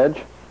around the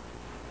edge.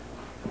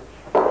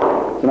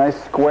 It's a nice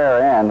square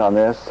end on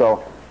this,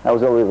 so I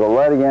was able to go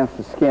right against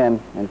the skin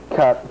and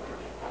cut.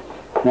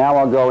 Now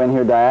I'll go in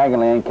here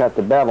diagonally and cut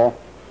the bevel.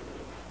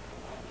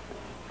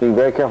 Being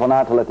very careful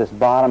not to let this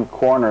bottom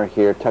corner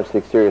here touch the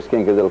exterior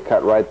skin because it'll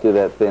cut right through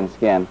that thin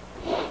skin.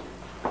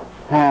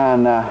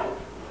 And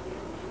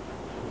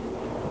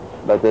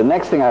but the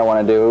next thing I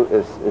want to do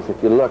is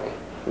if you look,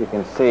 you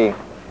can see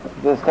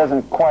this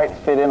doesn't quite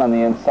fit in on the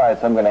inside,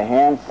 so I'm going to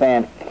hand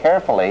sand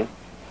carefully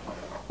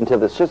until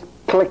this just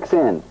clicks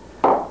in.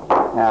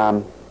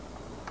 And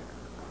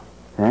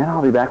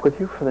I'll be back with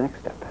you for the next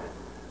step.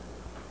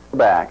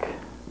 Back.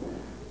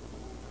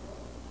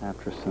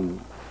 After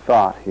some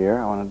thought here,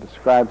 I want to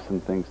describe some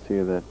things to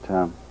you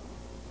that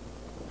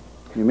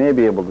you may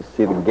be able to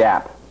see the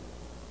gap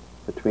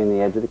between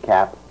the edge of the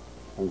cap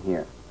and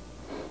here.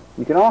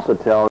 You can also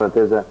tell that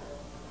there's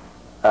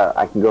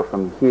I can go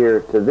from here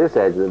to this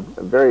edge at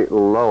a very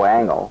low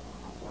angle.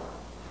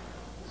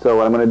 So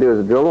what I'm going to do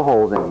is drill the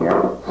holes in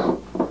here,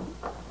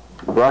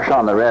 brush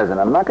on the resin.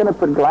 I'm not going to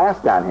put glass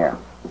down here.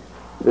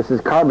 This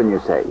is carbon,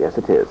 you say. Yes,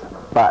 it is.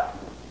 But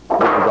it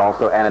is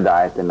also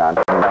anodized and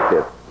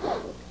non-conductive.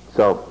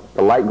 So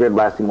the light grid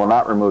blasting will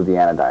not remove the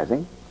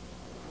anodizing.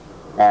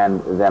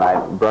 And then I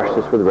brush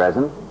this with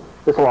resin.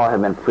 This will all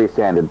have been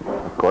pre-sanded,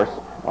 of course,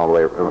 all the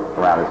way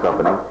around this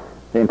opening.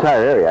 The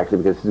entire area, actually,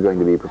 because this is going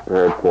to be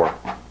prepared for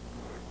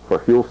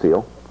fuel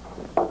seal.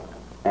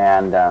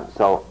 And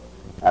so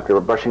after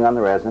brushing on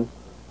the resin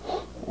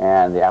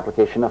and the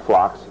application of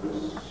flocks,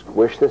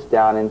 squish this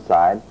down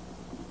inside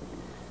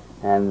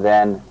and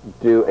then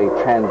do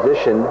a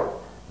transition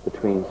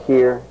between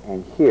here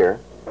and here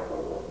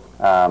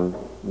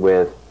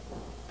with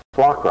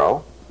flock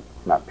row,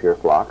 not pure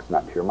flocks,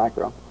 not pure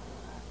micro,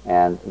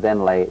 and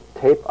then lay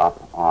tape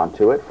up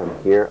onto it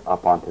from here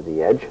up onto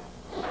the edge,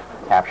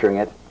 capturing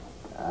it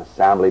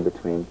soundly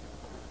between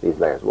these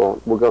layers. We'll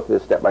go through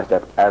this step by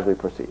step as we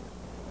proceed.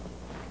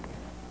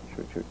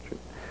 Shoot.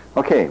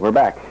 Okay, we're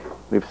back.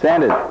 We've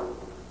sanded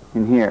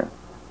in here,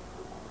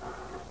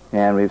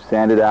 and we've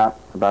sanded out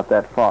about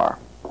that far.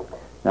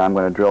 Now I'm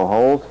going to drill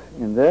holes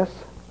in this,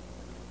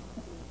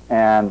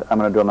 and I'm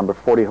going to drill number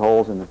 40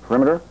 holes in the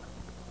perimeter,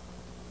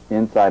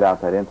 inside,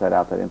 outside, inside,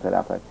 outside, inside,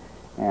 outside.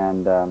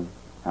 And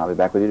I'll be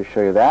back with you to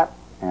show you that,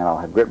 and I'll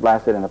have grit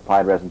blasted and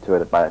applied resin to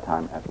it by that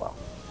time as well.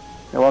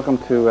 Welcome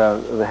to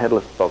the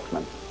headless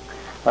spokesman.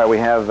 All right, we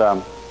have,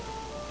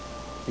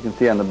 you can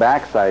see on the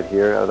back side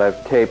here that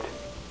I've taped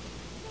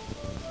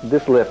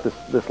this lip,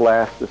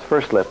 this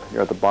first lip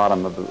here at the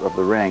bottom of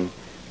the ring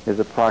is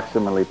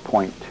approximately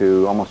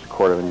 0.2, almost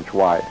 1/4 of an inch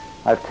wide.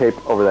 I've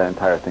taped over that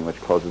entire thing, which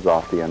closes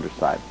off the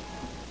underside.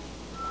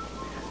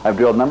 I've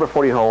drilled number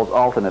 40 holes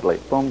alternately.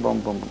 Boom,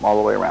 boom, boom, boom, all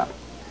the way around.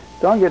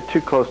 Don't get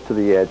too close to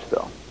the edge,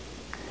 though.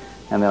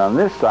 And then on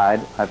this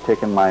side, I've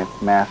taken my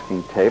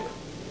masking tape,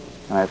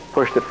 and I've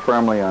pushed it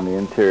firmly on the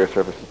interior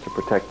surfaces to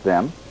protect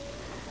them,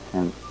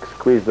 and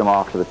squeezed them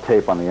off to the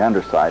tape on the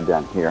underside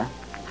down here.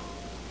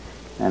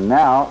 And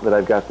now that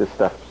I've got this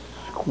stuff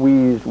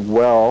squeezed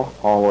well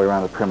all the way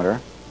around the perimeter,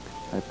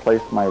 I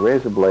placed my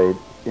razor blade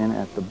in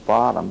at the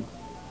bottom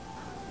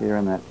here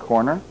in that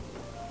corner,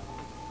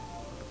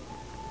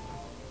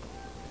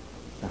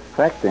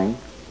 affecting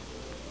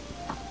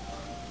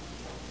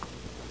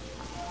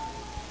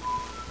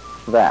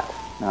that.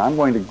 Now I'm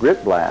going to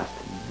grit blast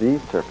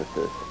these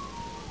surfaces,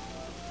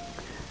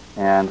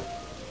 and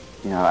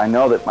I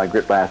know that my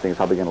grit blasting is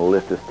probably going to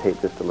lift this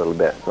tape just a little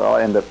bit, so I'll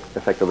end up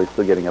effectively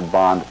still getting a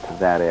bond to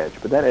that edge.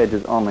 But that edge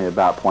is only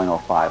about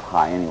 0.05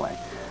 high anyway.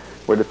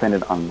 We're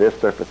dependent on this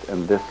surface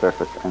and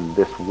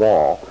this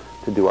wall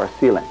to do our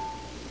sealing.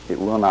 It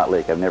will not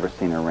leak. I've never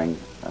seen a ring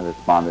that's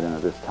bonded into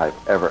this type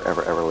ever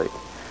leak.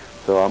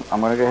 So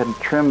I'm going to go ahead and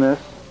trim this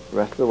the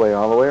rest of the way,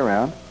 all the way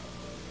around.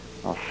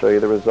 I'll show you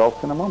the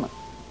results in a moment.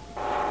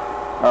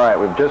 All right,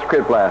 we've just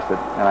grit blasted,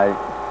 and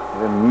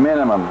the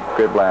minimum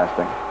grit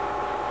blasting.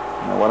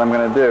 Now what I'm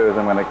going to do is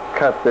I'm going to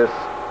cut this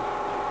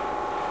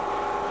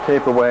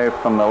tape away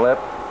from the lip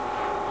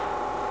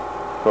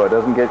so it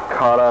doesn't get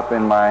caught up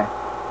in my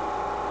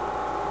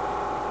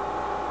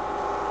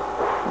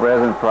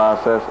resin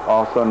process.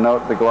 Also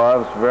note the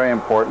gloves, very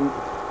important.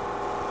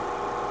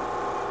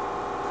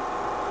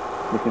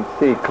 You can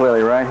see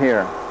clearly right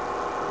here.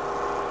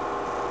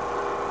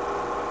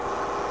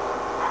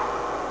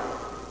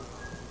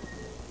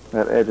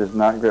 That edge is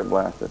not grit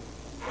blasted.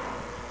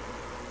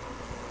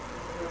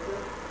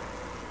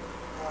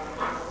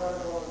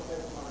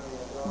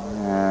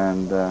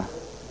 And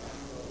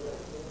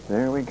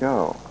there we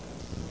go.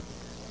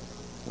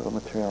 Little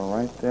material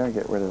right there,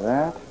 get rid of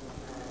that.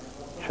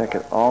 Check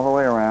it all the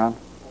way around.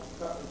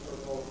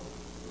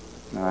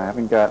 Now I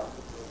haven't got,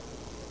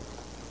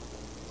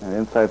 the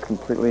inside's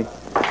completely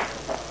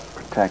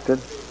protected.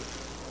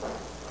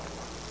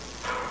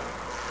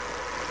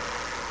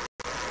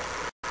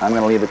 I'm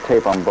going to leave the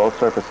tape on both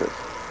surfaces.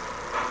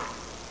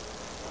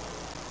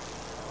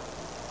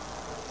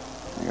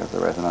 There goes the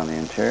resin on the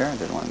interior. I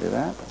didn't want to do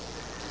that.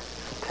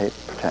 The tape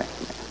protects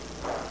me.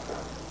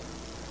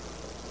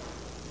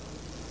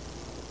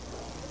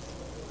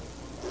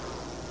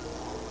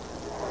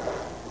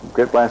 The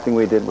grit blasting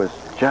we did was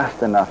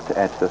just enough to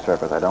etch the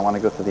surface. I don't want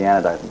to go through the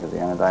anodizing because the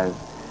anodize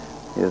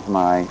is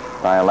my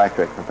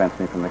dielectric, prevents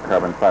me from the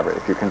carbon fiber.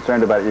 If you're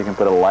concerned about it, you can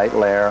put a light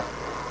layer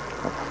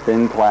of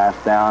thin glass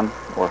down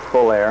or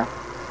full layer,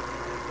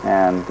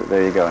 and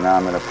there you go. Now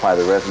I'm going to apply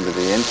the resin to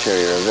the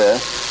interior of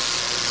this.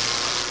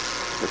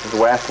 This is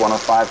West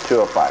 105,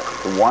 205.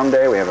 It's a warm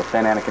day. We have a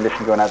Santa Ana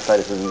condition going outside.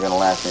 This isn't going to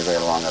last me very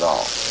long at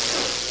all.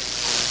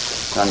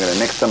 Now I'm going to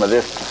mix some of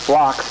this to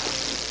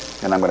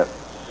flocks, and I'm going to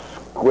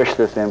squish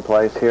this in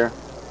place here.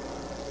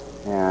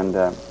 And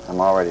I'm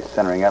already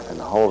centering up, and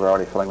the holes are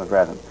already filling with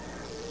resin.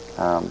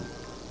 I'm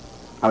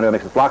going to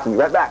mix the flocks and be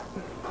right back.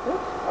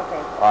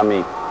 Okay. On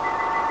me.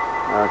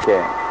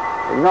 Okay.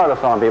 Ignore the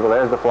phone, people.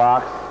 There's the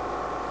flocks.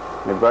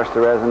 We brush the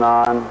resin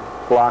on.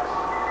 Flocks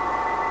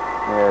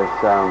is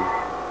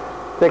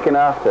thick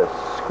enough to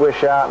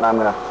squish out, and I'm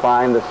going to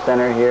find the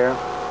center here.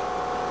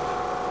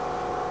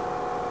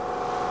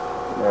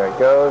 There it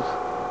goes.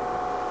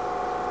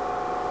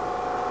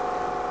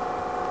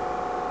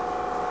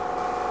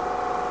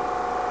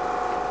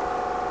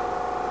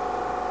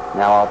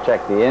 Now I'll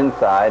check the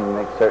inside and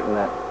make certain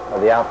that, or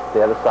the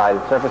other side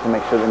of the surface, and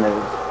make sure that it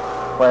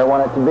is where I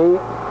want it to be.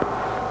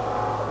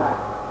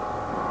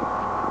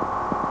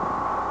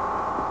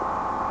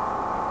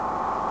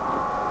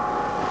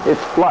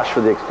 It's flush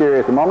for the exterior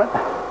at the moment.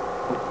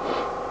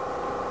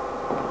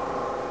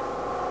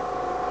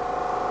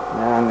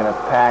 Now I'm going to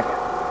pack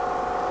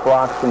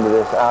flocks into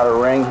this outer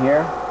ring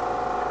here.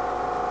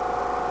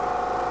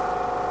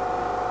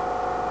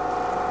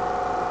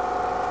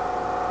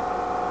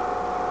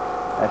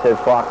 I said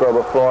flock row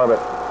before, but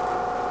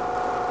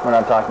we're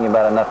not talking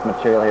about enough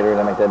material here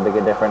to make that big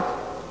a difference.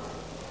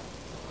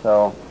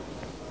 So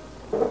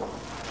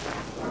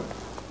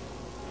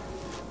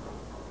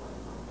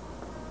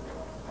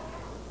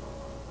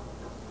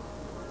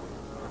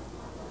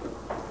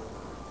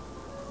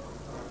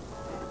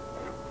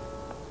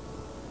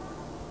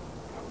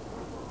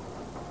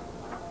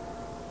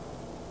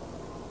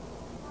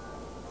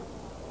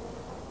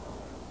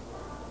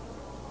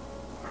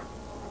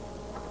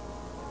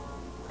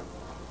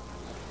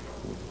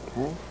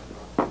okay.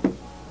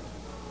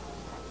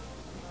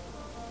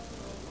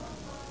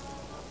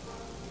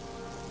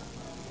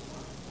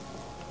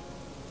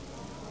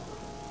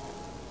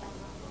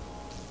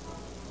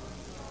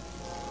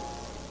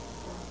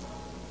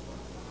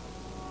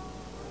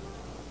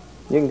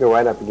 You can go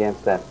right up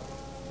against that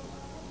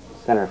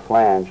center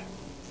flange,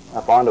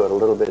 up onto it a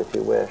little bit if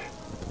you wish.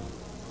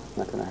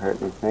 Not going to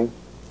hurt anything.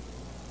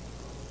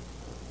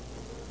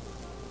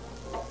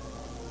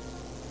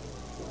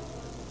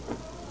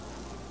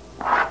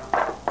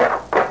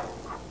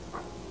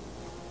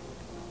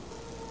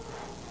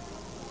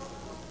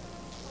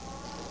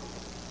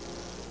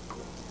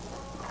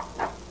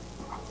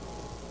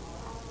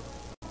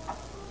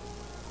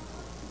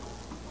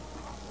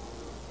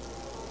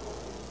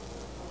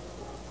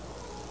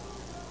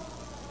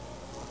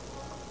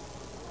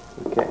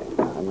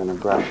 the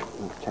brush.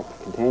 Let's check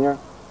the container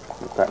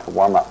and start to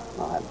warm up.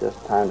 I'll have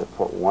just time to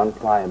put one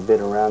ply a bit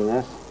around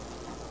this,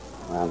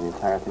 around the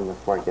entire thing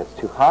before it gets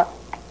too hot.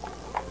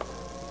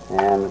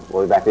 And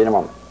we'll be back in a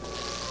moment.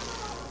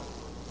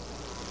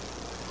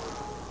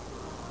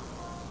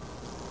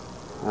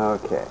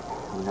 Okay,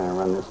 I'm going to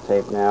run this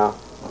tape now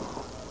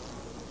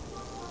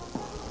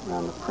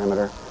around the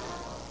perimeter.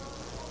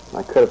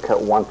 I could have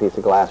cut one piece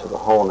of glass with a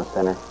hole in the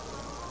center.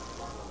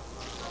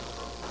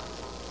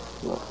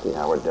 We'll see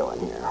how we're doing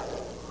here.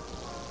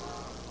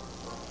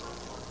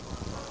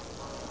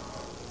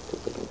 See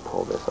if we can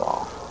pull this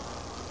off.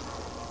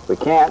 If we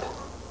can't,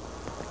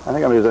 I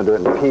think I'm just going to do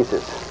it in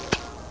pieces.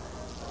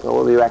 So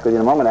we'll be back with you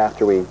in a moment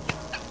after we...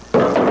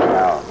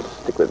 Now,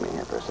 stick with me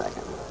here for a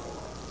second.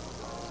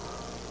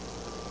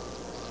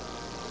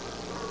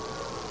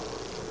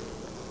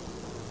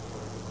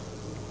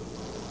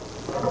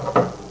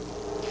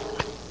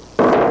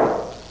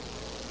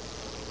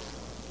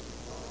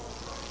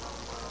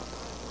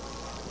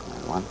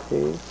 One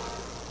piece.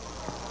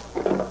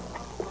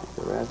 Take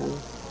the resin.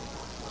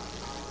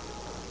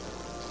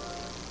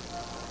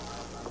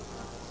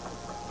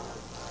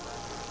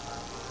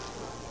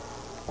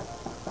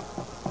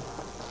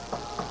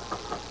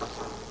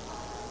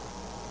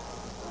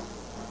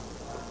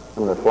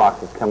 Some of the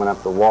flux is coming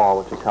up the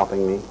wall, which is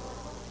helping me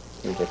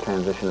make a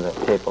transition of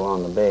that tape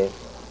along the base.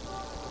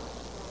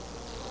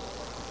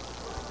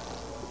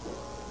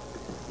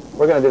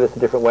 We're going to do this a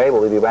different way.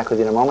 We'll be back with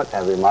you in a moment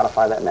as we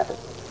modify that method.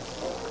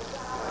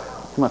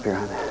 Come up here,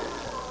 hon.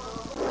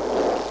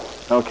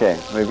 Okay,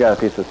 we've got a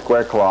piece of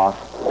square cloth.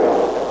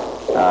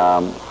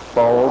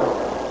 Fold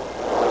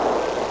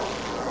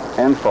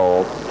and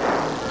fold.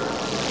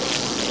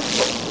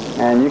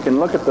 And you can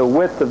look at the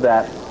width of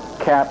that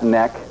cap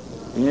neck,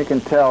 and you can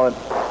tell it,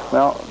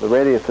 well, the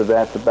radius of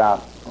that's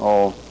about,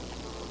 about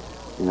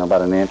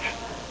an inch.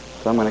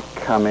 So I'm going to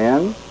come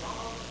in,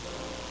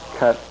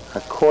 cut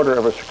a quarter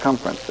of a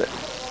circumference there.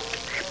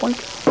 Spoink.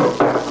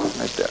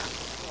 Right there.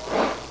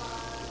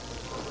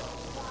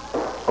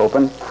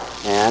 Open,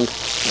 and you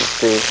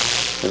see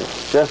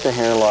it's just a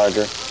hair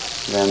larger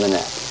than the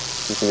neck.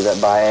 You can do that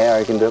by air, or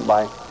you can do it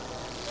by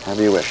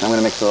however you wish. I'm going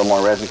to mix a little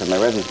more resin because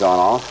my resin's gone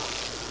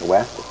off. The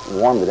west, it's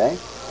warm today.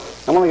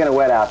 I'm only going to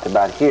wet out to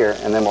about here,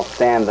 and then we'll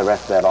sand the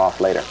rest of that off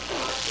later.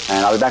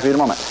 And I'll be back with you in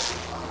a moment.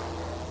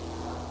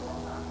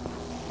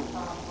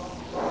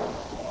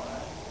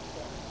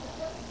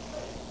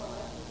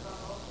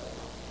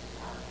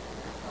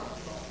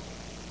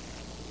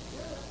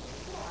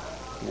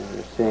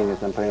 Seeing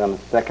as I'm putting on the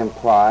second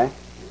ply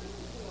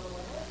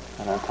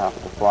right on top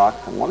of the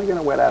flocks. I'm only going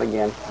to wet out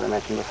again, as I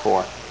mentioned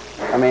before.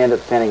 I may end up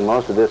sanding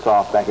most of this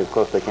off back as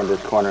close as I can to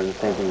this corner, and the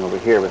same thing over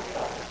here, but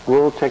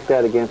we'll check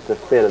that against the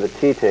fit of the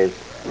T-tapes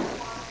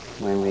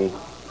when we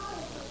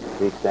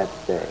reach that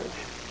stage.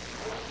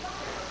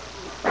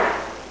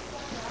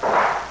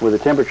 With the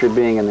temperature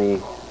being in the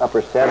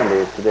upper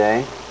 70s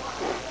today,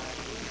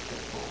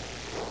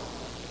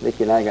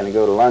 Vicki and I are going to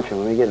go to lunch, and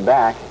when we get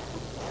back,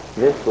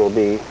 this will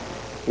be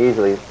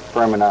easily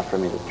firm enough for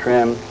me to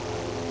trim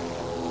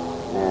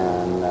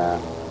and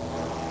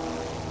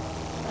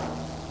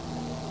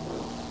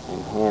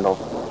handle.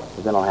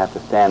 But then I'll have to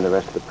sand the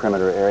rest of the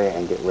perimeter area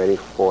and get ready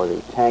for the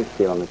tank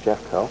seal on the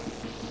Jeffco.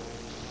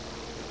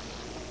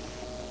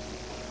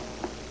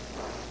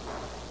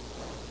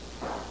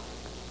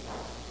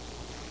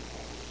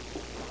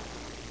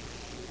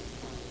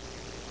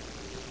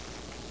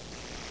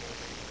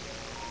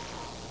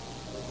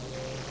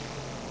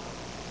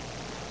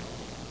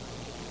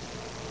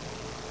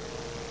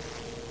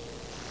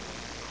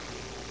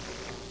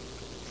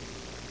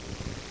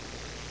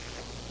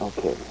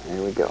 Okay,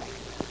 there we go.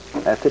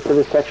 That's it for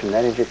this section.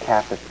 That is your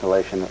cap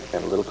installation. We've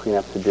got a little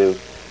cleanup to do,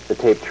 the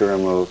tape to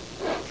remove,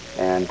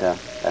 and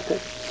that's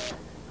it.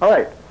 All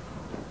right,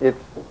 it's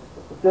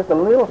just a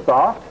little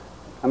soft.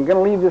 I'm going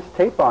to leave this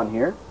tape on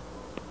here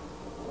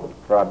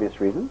for obvious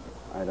reasons.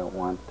 I don't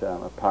want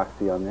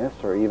epoxy on this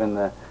or even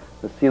the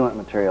sealant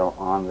material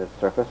on this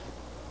surface.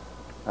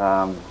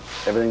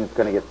 Everything that's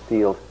going to get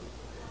sealed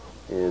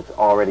is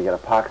already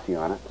got epoxy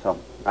on it. So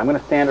I'm going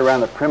to stand around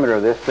the perimeter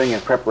of this thing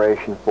in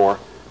preparation for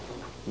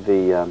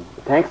the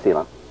tank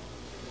sealant.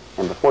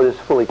 And before this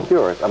fully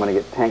cures, I'm going to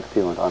get tank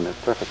sealant on this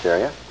surface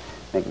area,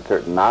 making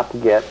certain not to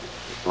get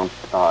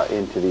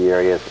into the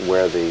areas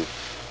where the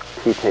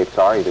T-tapes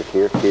are, either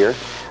here,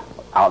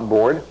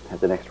 outboard at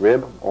the next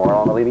rib, or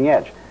on the leading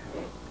edge.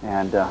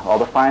 And I'll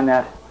define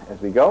that as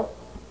we go,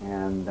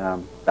 and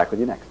back with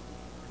you next.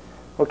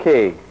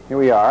 Okay, here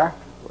we are.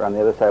 We're on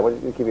the other side. We'll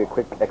give you a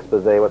quick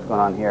expose what's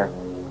going on here.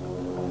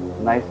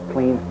 Nice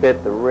clean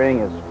fit. The ring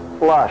is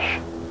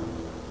flush.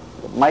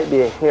 It might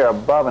be a hair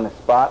above in a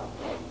spot.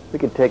 We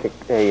could take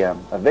a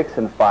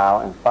Vixen file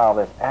and file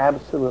this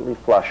absolutely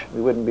flush.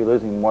 We wouldn't be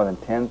losing more than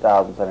 10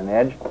 thousandths at an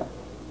edge.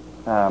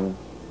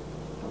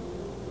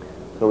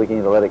 So we can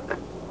either let it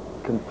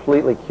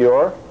completely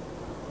cure,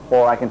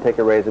 or I can take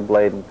a razor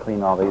blade and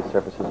clean all these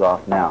surfaces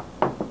off now.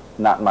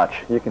 Not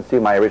much. You can see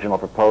my original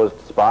proposed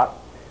spot,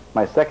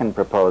 my second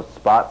proposed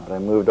spot, but I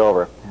moved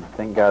over. And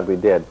thank God we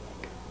did.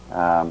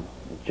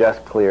 It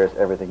just clears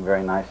everything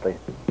very nicely.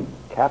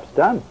 Cap's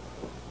done.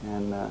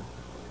 And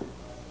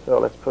so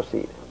let's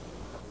proceed.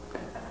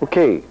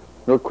 Okay,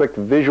 real quick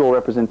visual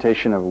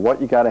representation of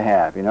what you got to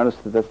have. You notice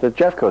that that's the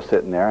Jeffco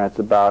sitting there, and it's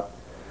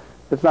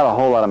not a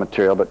whole lot of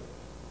material, but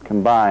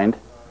combined,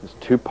 there's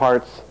 2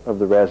 parts of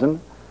the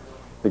resin,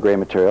 the gray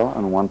material,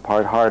 and 1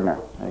 part hardener.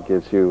 That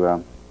gives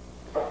you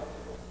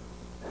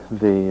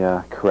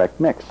the correct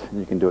mix.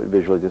 You can do it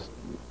visually just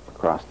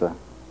across through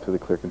the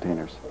clear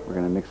containers. We're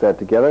going to mix that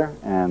together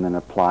and then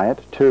apply it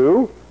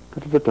to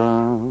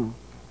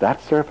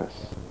that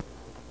surface.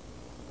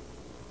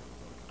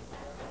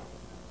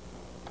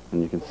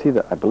 And you can see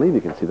I believe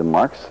you can see the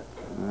marks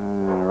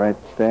right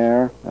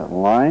there, that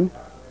line.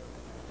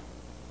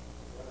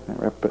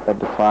 That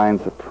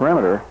defines the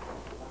perimeter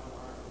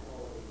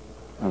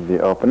of the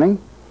opening.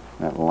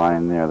 That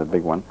line there, the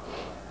big one.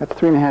 That's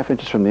 3.5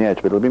 inches from the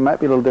edge, but might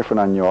be a little different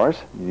on yours.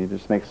 You need to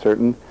just make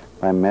certain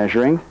by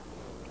measuring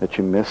that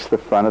you miss the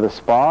front of the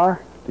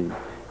spar,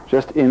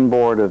 just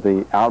inboard of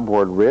the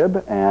outboard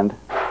rib, and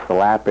the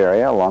lap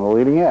area along the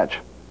leading edge.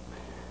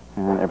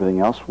 And everything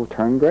else will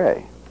turn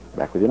gray.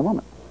 Back with you in a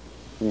moment.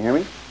 Can you hear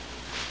me?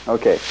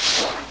 Okay.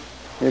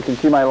 You can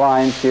see my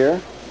lines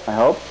here, I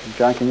hope.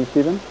 John, can you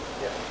see them?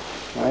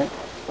 Yes. All right.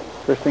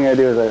 First thing I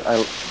do is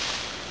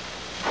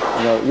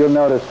you'll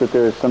notice that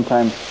there's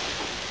sometimes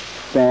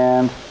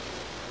sand.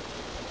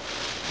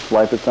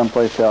 Wipe it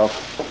someplace else.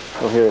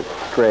 You'll hear it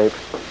scrape.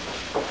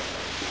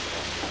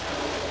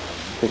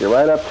 Take it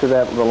right up to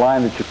the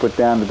line that you put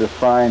down to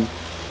define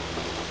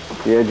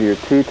the edge of your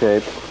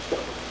T-tape.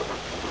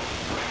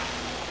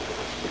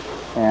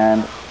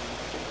 And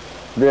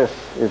this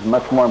is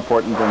much more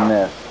important than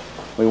this.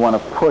 We want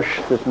to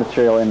push this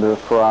material into the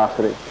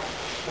porosity.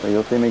 So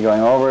you'll see me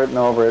going over it and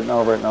over it and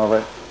over it and over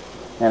it.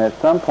 And at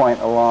some point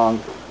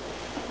along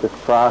this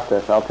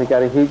process, I'll take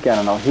out a heat gun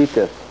and I'll heat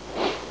this.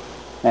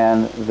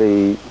 And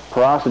the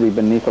porosity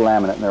beneath the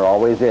laminate, and there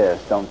always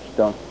is, don't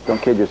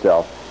kid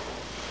yourself,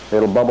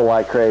 it'll bubble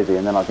like crazy,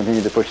 and then I'll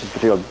continue to push this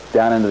material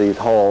down into these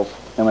holes,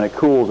 and when it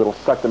cools, it'll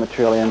suck the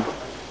material in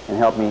and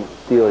help me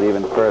seal it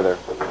even further.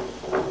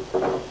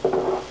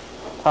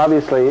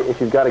 Obviously,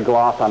 if you've got a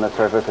gloss on the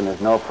surface and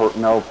there's no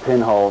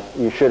pinholes,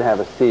 you should have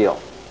a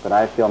seal, but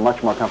I feel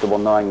much more comfortable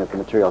knowing that the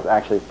material is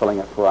actually filling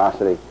at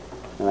porosity,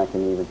 and I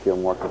can even feel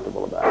more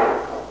comfortable about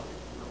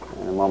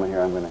it. In a moment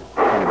here, I'm going to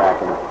come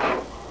back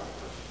and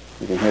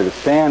you can hear the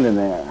sand in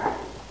there.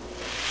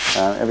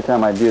 Every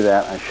time I do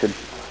that, I should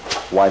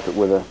wipe it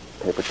with a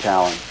paper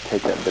towel and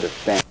take that bit of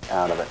sand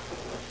out of it.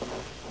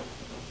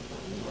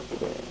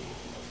 Okay.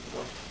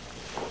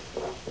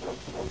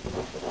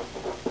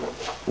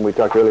 And we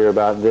talked earlier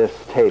about this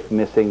tape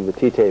missing the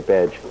T-tape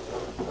edge.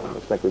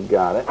 Looks like we've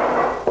got it.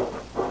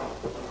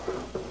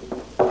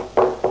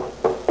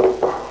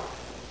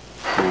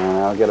 And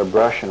I'll get a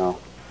brush and I'll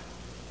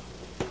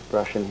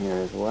brush in here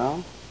as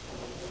well.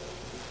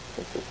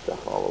 Get this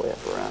stuff all the way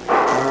up around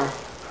here.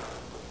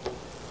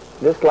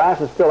 This glass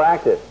is still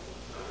active.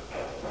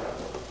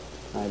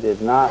 I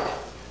did not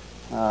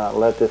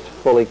let this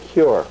fully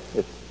cure.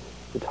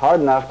 It's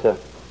hard enough to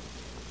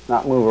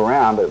not move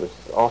around, but it was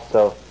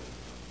also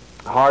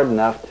hard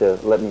enough to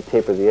let me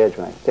taper the edge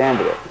when I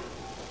sanded it.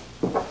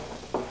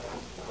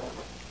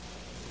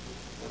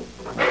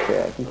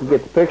 Okay, I think you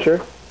get the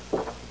picture.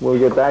 We'll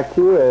get back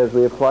to you as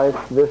we apply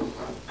this.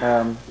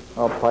 I'll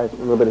apply a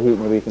little bit of heat,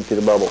 maybe you can see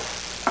the bubble.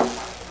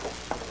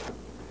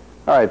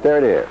 All right, there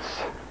it is.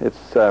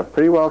 It's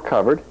pretty well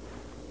covered,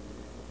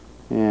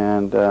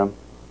 and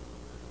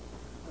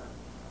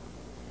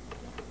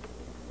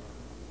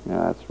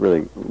yeah, it's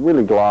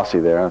really glossy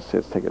there. Let's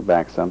take it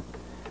back some,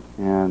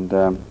 and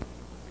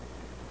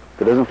if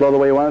it doesn't flow the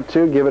way you want it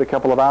to, give it a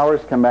couple of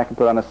hours. Come back and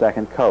put on a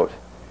second coat,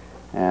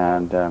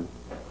 and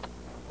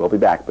we'll be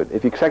back. But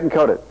if you second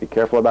coat it, be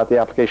careful about the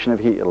application of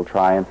heat. It'll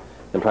try and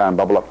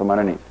bubble up from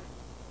underneath.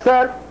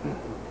 Set.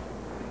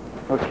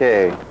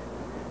 Okay.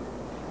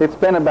 It's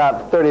been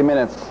about 40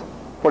 minutes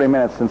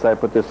since I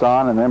put this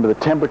on, and remember the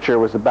temperature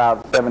was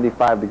about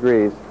 75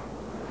 degrees.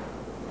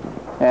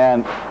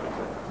 And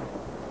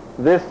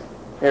this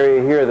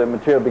area here, the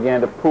material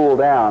began to pool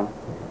down,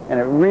 and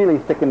it really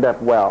thickened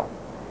up well.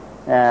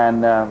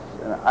 And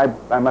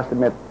I must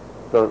admit,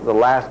 the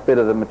last bit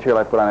of the material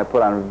I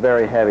put on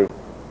very heavy.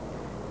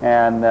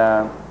 And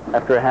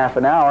after a half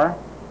an hour,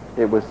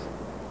 it was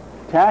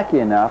tacky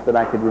enough that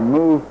I could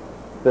remove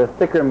the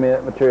thicker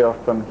material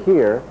from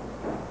here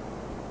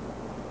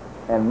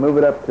and move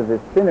it up to the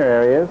thinner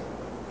areas.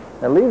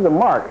 It leaves a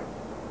mark.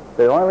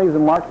 But it only leaves a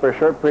mark for a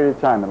short period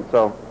of time, and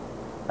so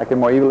I can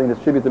more evenly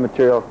distribute the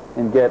material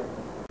and get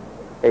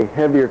a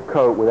heavier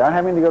coat without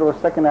having to go to a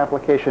second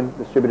application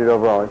distributed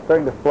overall. It's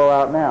starting to flow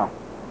out now.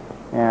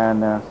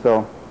 And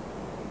so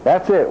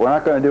that's it. We're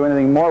not going to do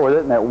anything more with it,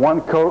 and that one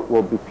coat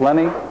will be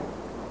plenty,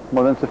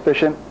 more than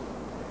sufficient.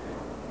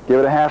 Give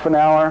it a half an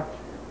hour.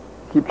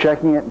 Keep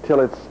checking it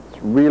until it's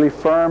really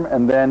firm,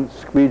 and then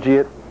squeegee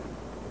it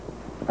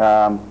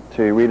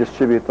to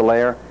redistribute the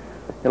layer.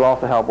 It'll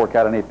also help work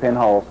out any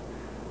pinholes.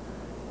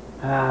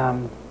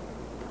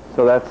 So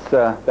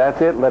So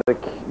that's it. Let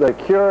it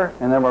cure,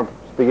 and then we'll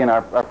begin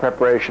our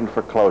preparation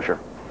for closure.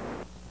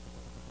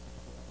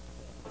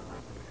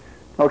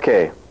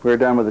 Okay, we're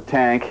done with the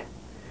tank,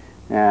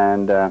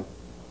 and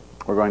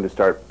we're going to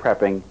start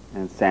prepping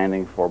and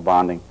sanding for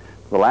bonding.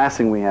 The last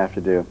thing we have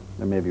to do,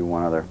 there may be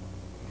one other,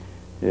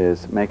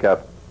 is make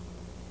up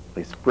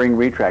a spring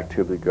retract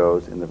tube that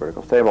goes in the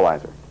vertical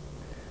stabilizer.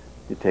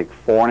 You take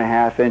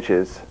 4.5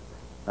 inches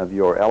of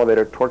your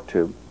elevator torque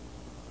tube,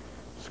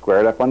 square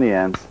it up on the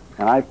ends,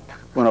 and I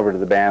went over to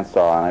the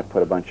bandsaw and I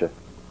put a bunch of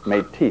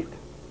made teeth.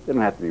 They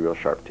don't have to be real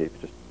sharp teeth,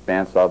 just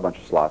bandsaw a bunch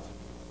of slots,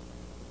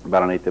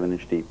 about 1/8 of an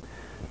inch deep.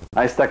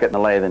 I stuck it in the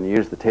lathe and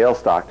used the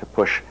tailstock to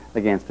push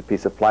against a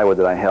piece of plywood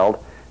that I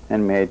held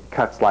and made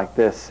cuts like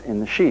this in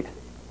the sheet.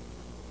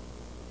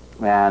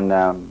 And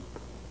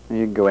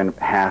you can go in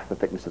half the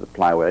thickness of the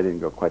plywood. I didn't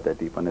go quite that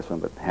deep on this one,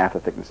 but half the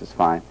thickness is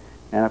fine.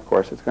 And of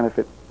course, it's going to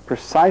fit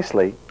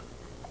precisely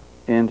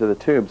into the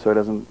tube so it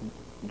doesn't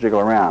jiggle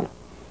around.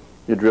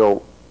 You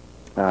drill,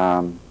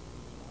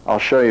 I'll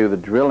show you the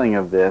drilling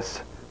of this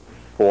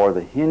for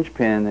the hinge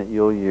pin that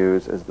you'll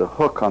use as the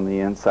hook on the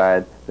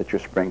inside that your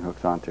spring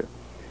hooks onto.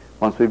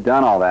 Once we've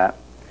done all that,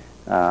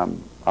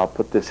 I'll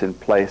put this in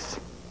place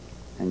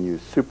and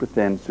use super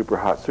thin, super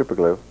hot super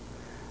glue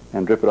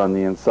and drip it on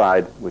the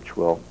inside, which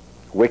will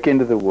wick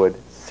into the wood,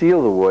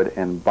 seal the wood,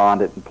 and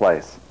bond it in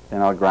place.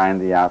 Then I'll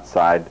grind the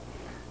outside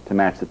to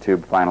match the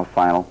tube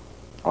final.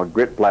 I'll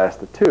grit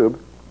blast the tube,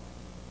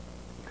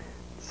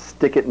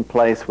 stick it in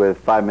place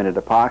with 5-minute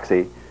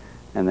epoxy,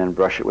 and then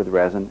brush it with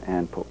resin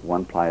and put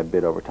 1-ply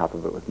bit over top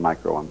of it with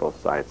micro on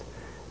both sides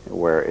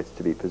where it's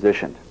to be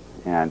positioned.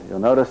 And you'll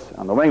notice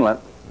on the winglet,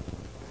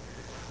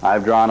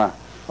 I've drawn a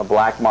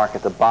black mark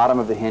at the bottom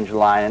of the hinge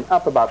line and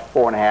up about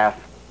 4.5,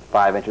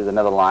 5 inches,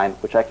 another line,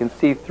 which I can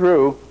see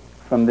through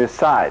from this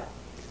side.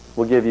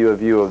 We'll give you a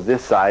view of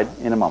this side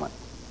in a moment.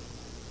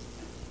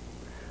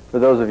 For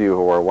those of you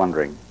who are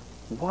wondering,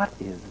 what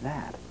is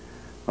that?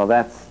 Well,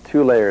 that's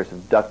 2 layers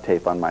of duct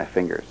tape on my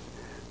fingers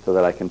so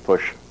that I can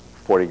push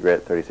 40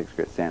 grit, 36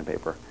 grit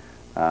sandpaper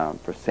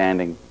for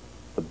sanding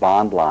the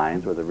bond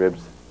lines where the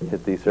ribs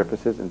hit these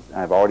surfaces. And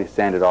I've already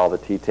sanded all the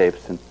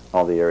T-tapes and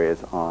all the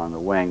areas on the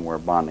wing where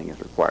bonding is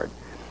required.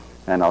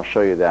 And I'll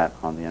show you that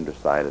on the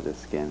underside of this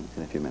skin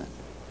in a few minutes.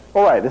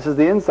 All right, this is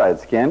the inside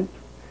skin.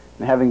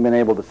 And having been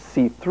able to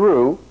see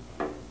through,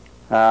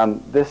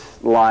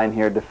 this line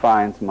here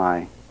defines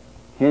my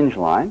hinge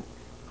line.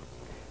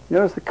 You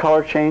notice the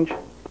color change?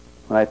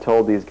 When I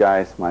told these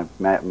guys, my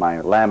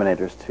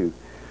laminators, to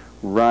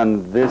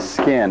run this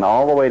skin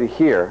all the way to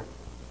here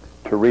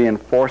to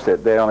reinforce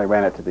it, they only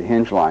ran it to the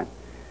hinge line.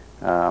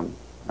 I'm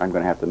going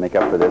to have to make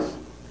up for this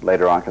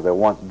later on because I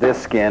want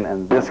this skin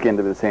and this skin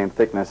to be the same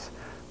thickness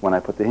when I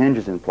put the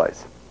hinges in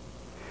place.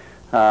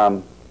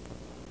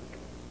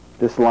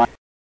 This line,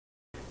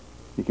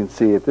 you can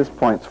see at this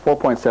point, it's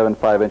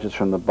 4.75 inches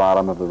from the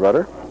bottom of the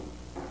rudder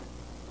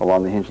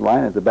along the hinge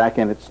line. At the back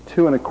end, it's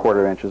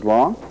 2¼ inches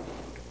long.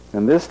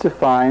 And this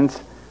defines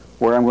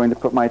where I'm going to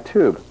put my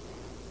tube.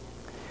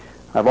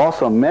 I've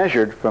also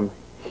measured from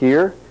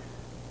here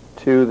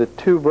to the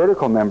 2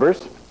 vertical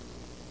members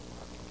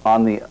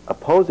on the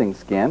opposing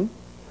skin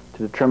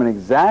to determine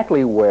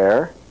exactly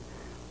where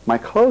my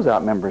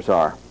closeout members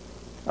are.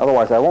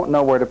 Otherwise, I won't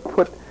know where to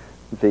put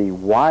the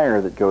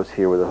wire that goes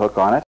here with a hook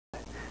on it.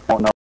 I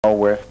won't know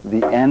where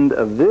the end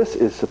of this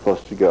is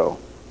supposed to go.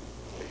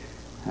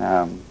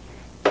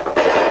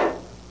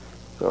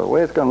 So the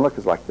way it's going to look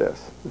is like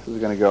this. This is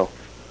going to go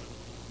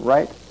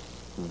right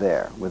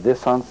there with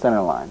this on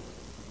center line.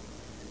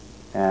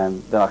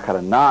 And then I'll cut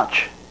a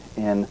notch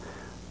in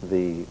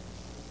the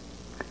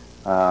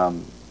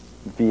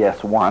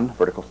VS1,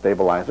 vertical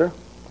stabilizer,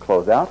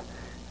 close out.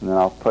 And then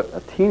I'll put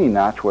a teeny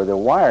notch where the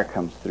wire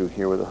comes through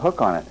here with a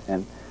hook on it.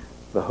 And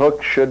the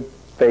hook should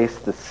face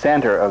the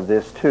center of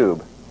this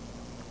tube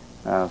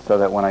so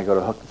that when I go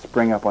to hook the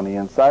spring up on the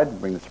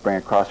inside, bring the spring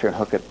across here and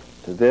hook it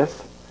to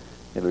this,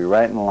 it'll be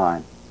right in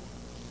line.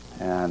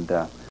 And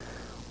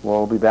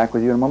we'll be back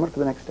with you in a moment for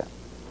the next step.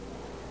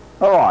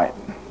 All right,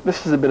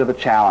 this is a bit of a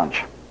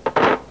challenge.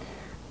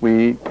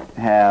 We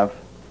have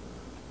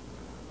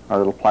our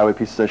little plywood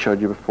pieces I showed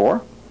you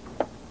before,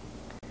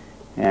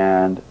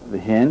 and the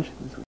hinge.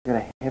 We've got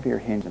a heavier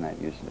hinge than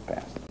I've used in the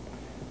past.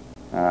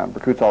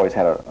 Berkut's always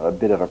had a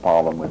bit of a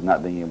problem with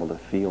not being able to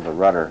feel the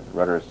rudder. The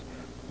rudder is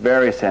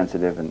very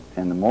sensitive,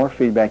 and the more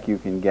feedback you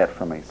can get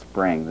from a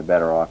spring, the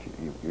better off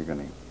you're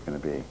going to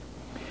be.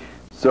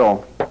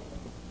 So,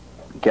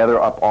 gather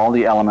up all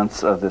the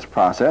elements of this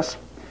process.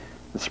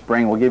 The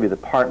spring, we'll give you the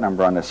part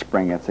number on this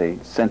spring. It's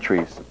a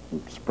Century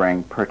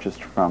spring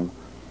purchased from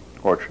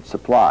Orchard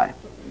Supply.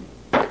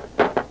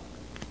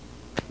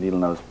 Needle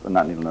nose,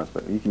 not needle nose,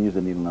 but you can use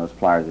the needle nose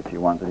pliers if you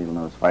want the needle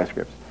nose vice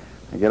grips.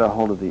 Now get a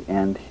hold of the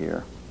end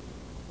here.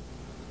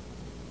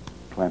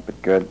 Clamp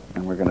it good,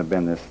 and we're going to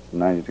bend this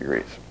 90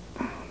 degrees.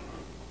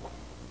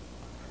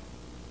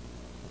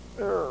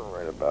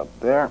 Right about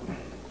there.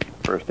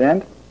 First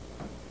end.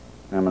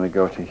 And I'm going to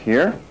go to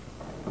here.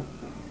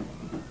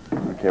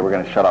 Okay, we're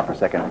going to shut off for a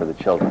second for the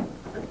children.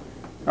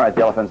 All right,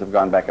 the elephants have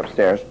gone back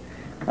upstairs.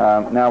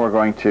 Now we're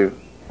going to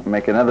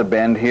make another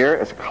bend here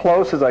as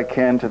close as I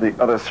can to the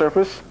other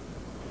surface.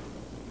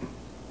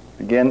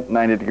 Again,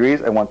 90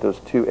 degrees. I want those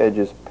two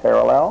edges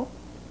parallel.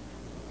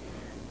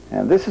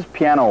 And this is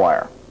piano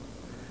wire.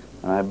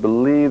 And I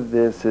believe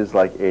this is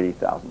like 80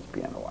 thousandths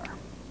piano wire.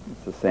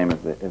 It's the same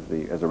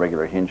as a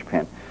regular hinge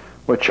pin,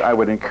 which I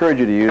would encourage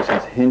you to use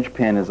since hinge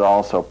pin is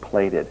also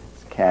plated.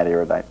 It's cat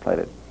iridite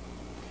plated.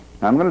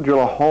 Now I'm going to drill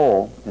a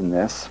hole in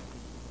this,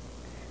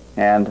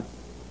 and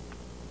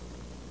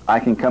I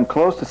can come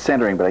close to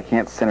centering, but I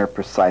can't center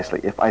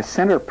precisely. If I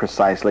center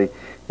precisely,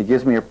 it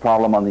gives me a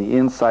problem on the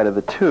inside of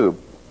the tube.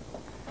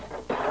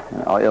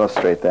 And I'll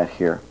illustrate that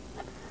here.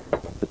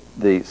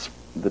 The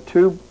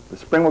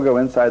spring will go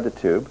inside the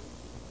tube.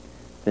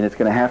 Then it's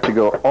going to have to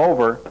go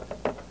over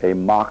a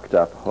mocked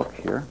up hook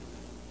here.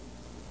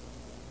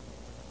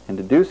 And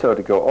to do so,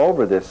 to go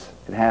over this,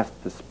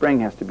 the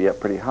spring has to be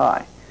up pretty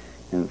high.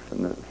 And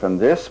from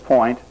this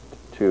point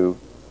to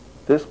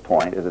this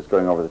point, as it's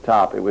going over the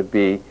top, it would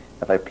be,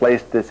 if I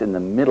placed this in the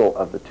middle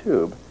of the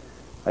tube,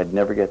 I'd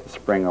never get the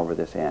spring over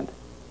this end.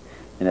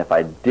 And if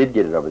I did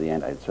get it over the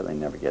end, I'd certainly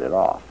never get it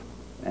off.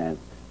 And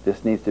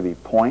this needs to be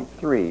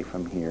 0.3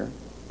 from here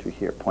to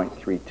here,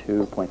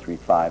 0.32,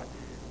 0.35,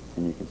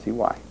 and you can see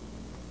why.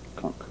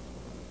 Clunk.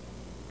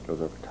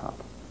 Goes over top.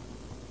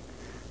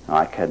 Now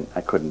I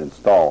couldn't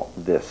install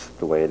this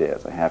the way it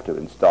is. I have to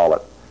install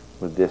it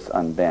with this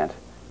unbent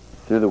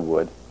through the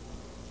wood,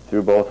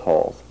 through both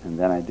holes, and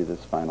then I do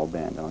this final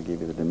bend. And I'll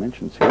give you the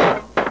dimensions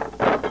here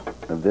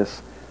of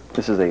this.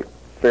 This is a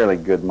fairly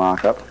good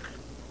mock-up.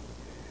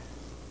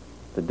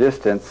 The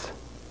distance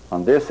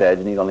on this edge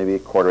need only be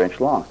 1/4 inch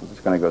long, since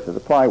it's going to go through the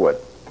plywood.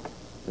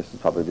 This is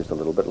probably just a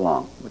little bit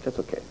long, which that's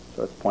okay.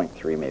 So it's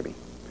 0.3 maybe.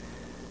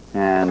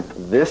 And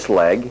this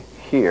leg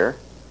here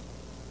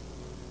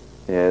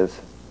is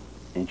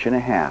 1.5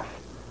 inches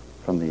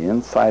from the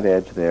inside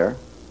edge there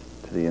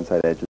to the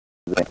inside edge of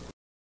the thing.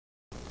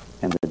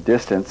 And the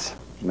distance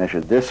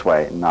measured this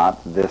way,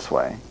 not this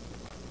way,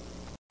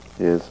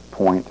 is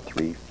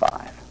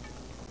 0.35.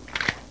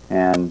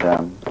 And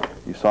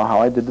you saw how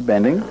I did the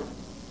bending.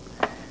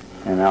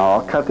 And now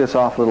I'll cut this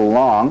off a little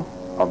long.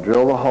 I'll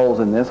drill the holes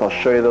in this. I'll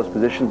show you those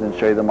positions and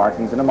show you the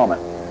markings in a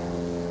moment.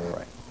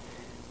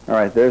 All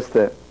right, there's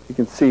you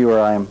can see where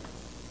I'm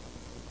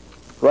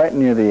right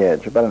near the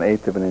edge, about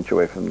 1/8 of an inch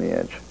away from the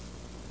edge.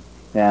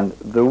 And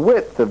the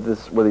width of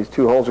this, where these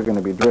two holes are going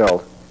to be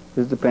drilled,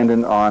 is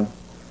dependent on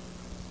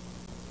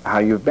how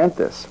you've bent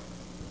this.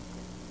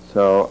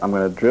 So I'm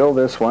going to drill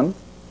this one,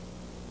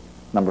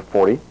 number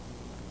 40.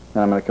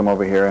 Then I'm going to come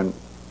over here and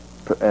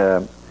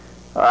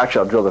actually,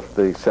 I'll drill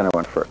the center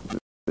one first.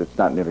 It's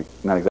not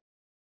exactly,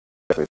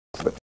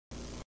 but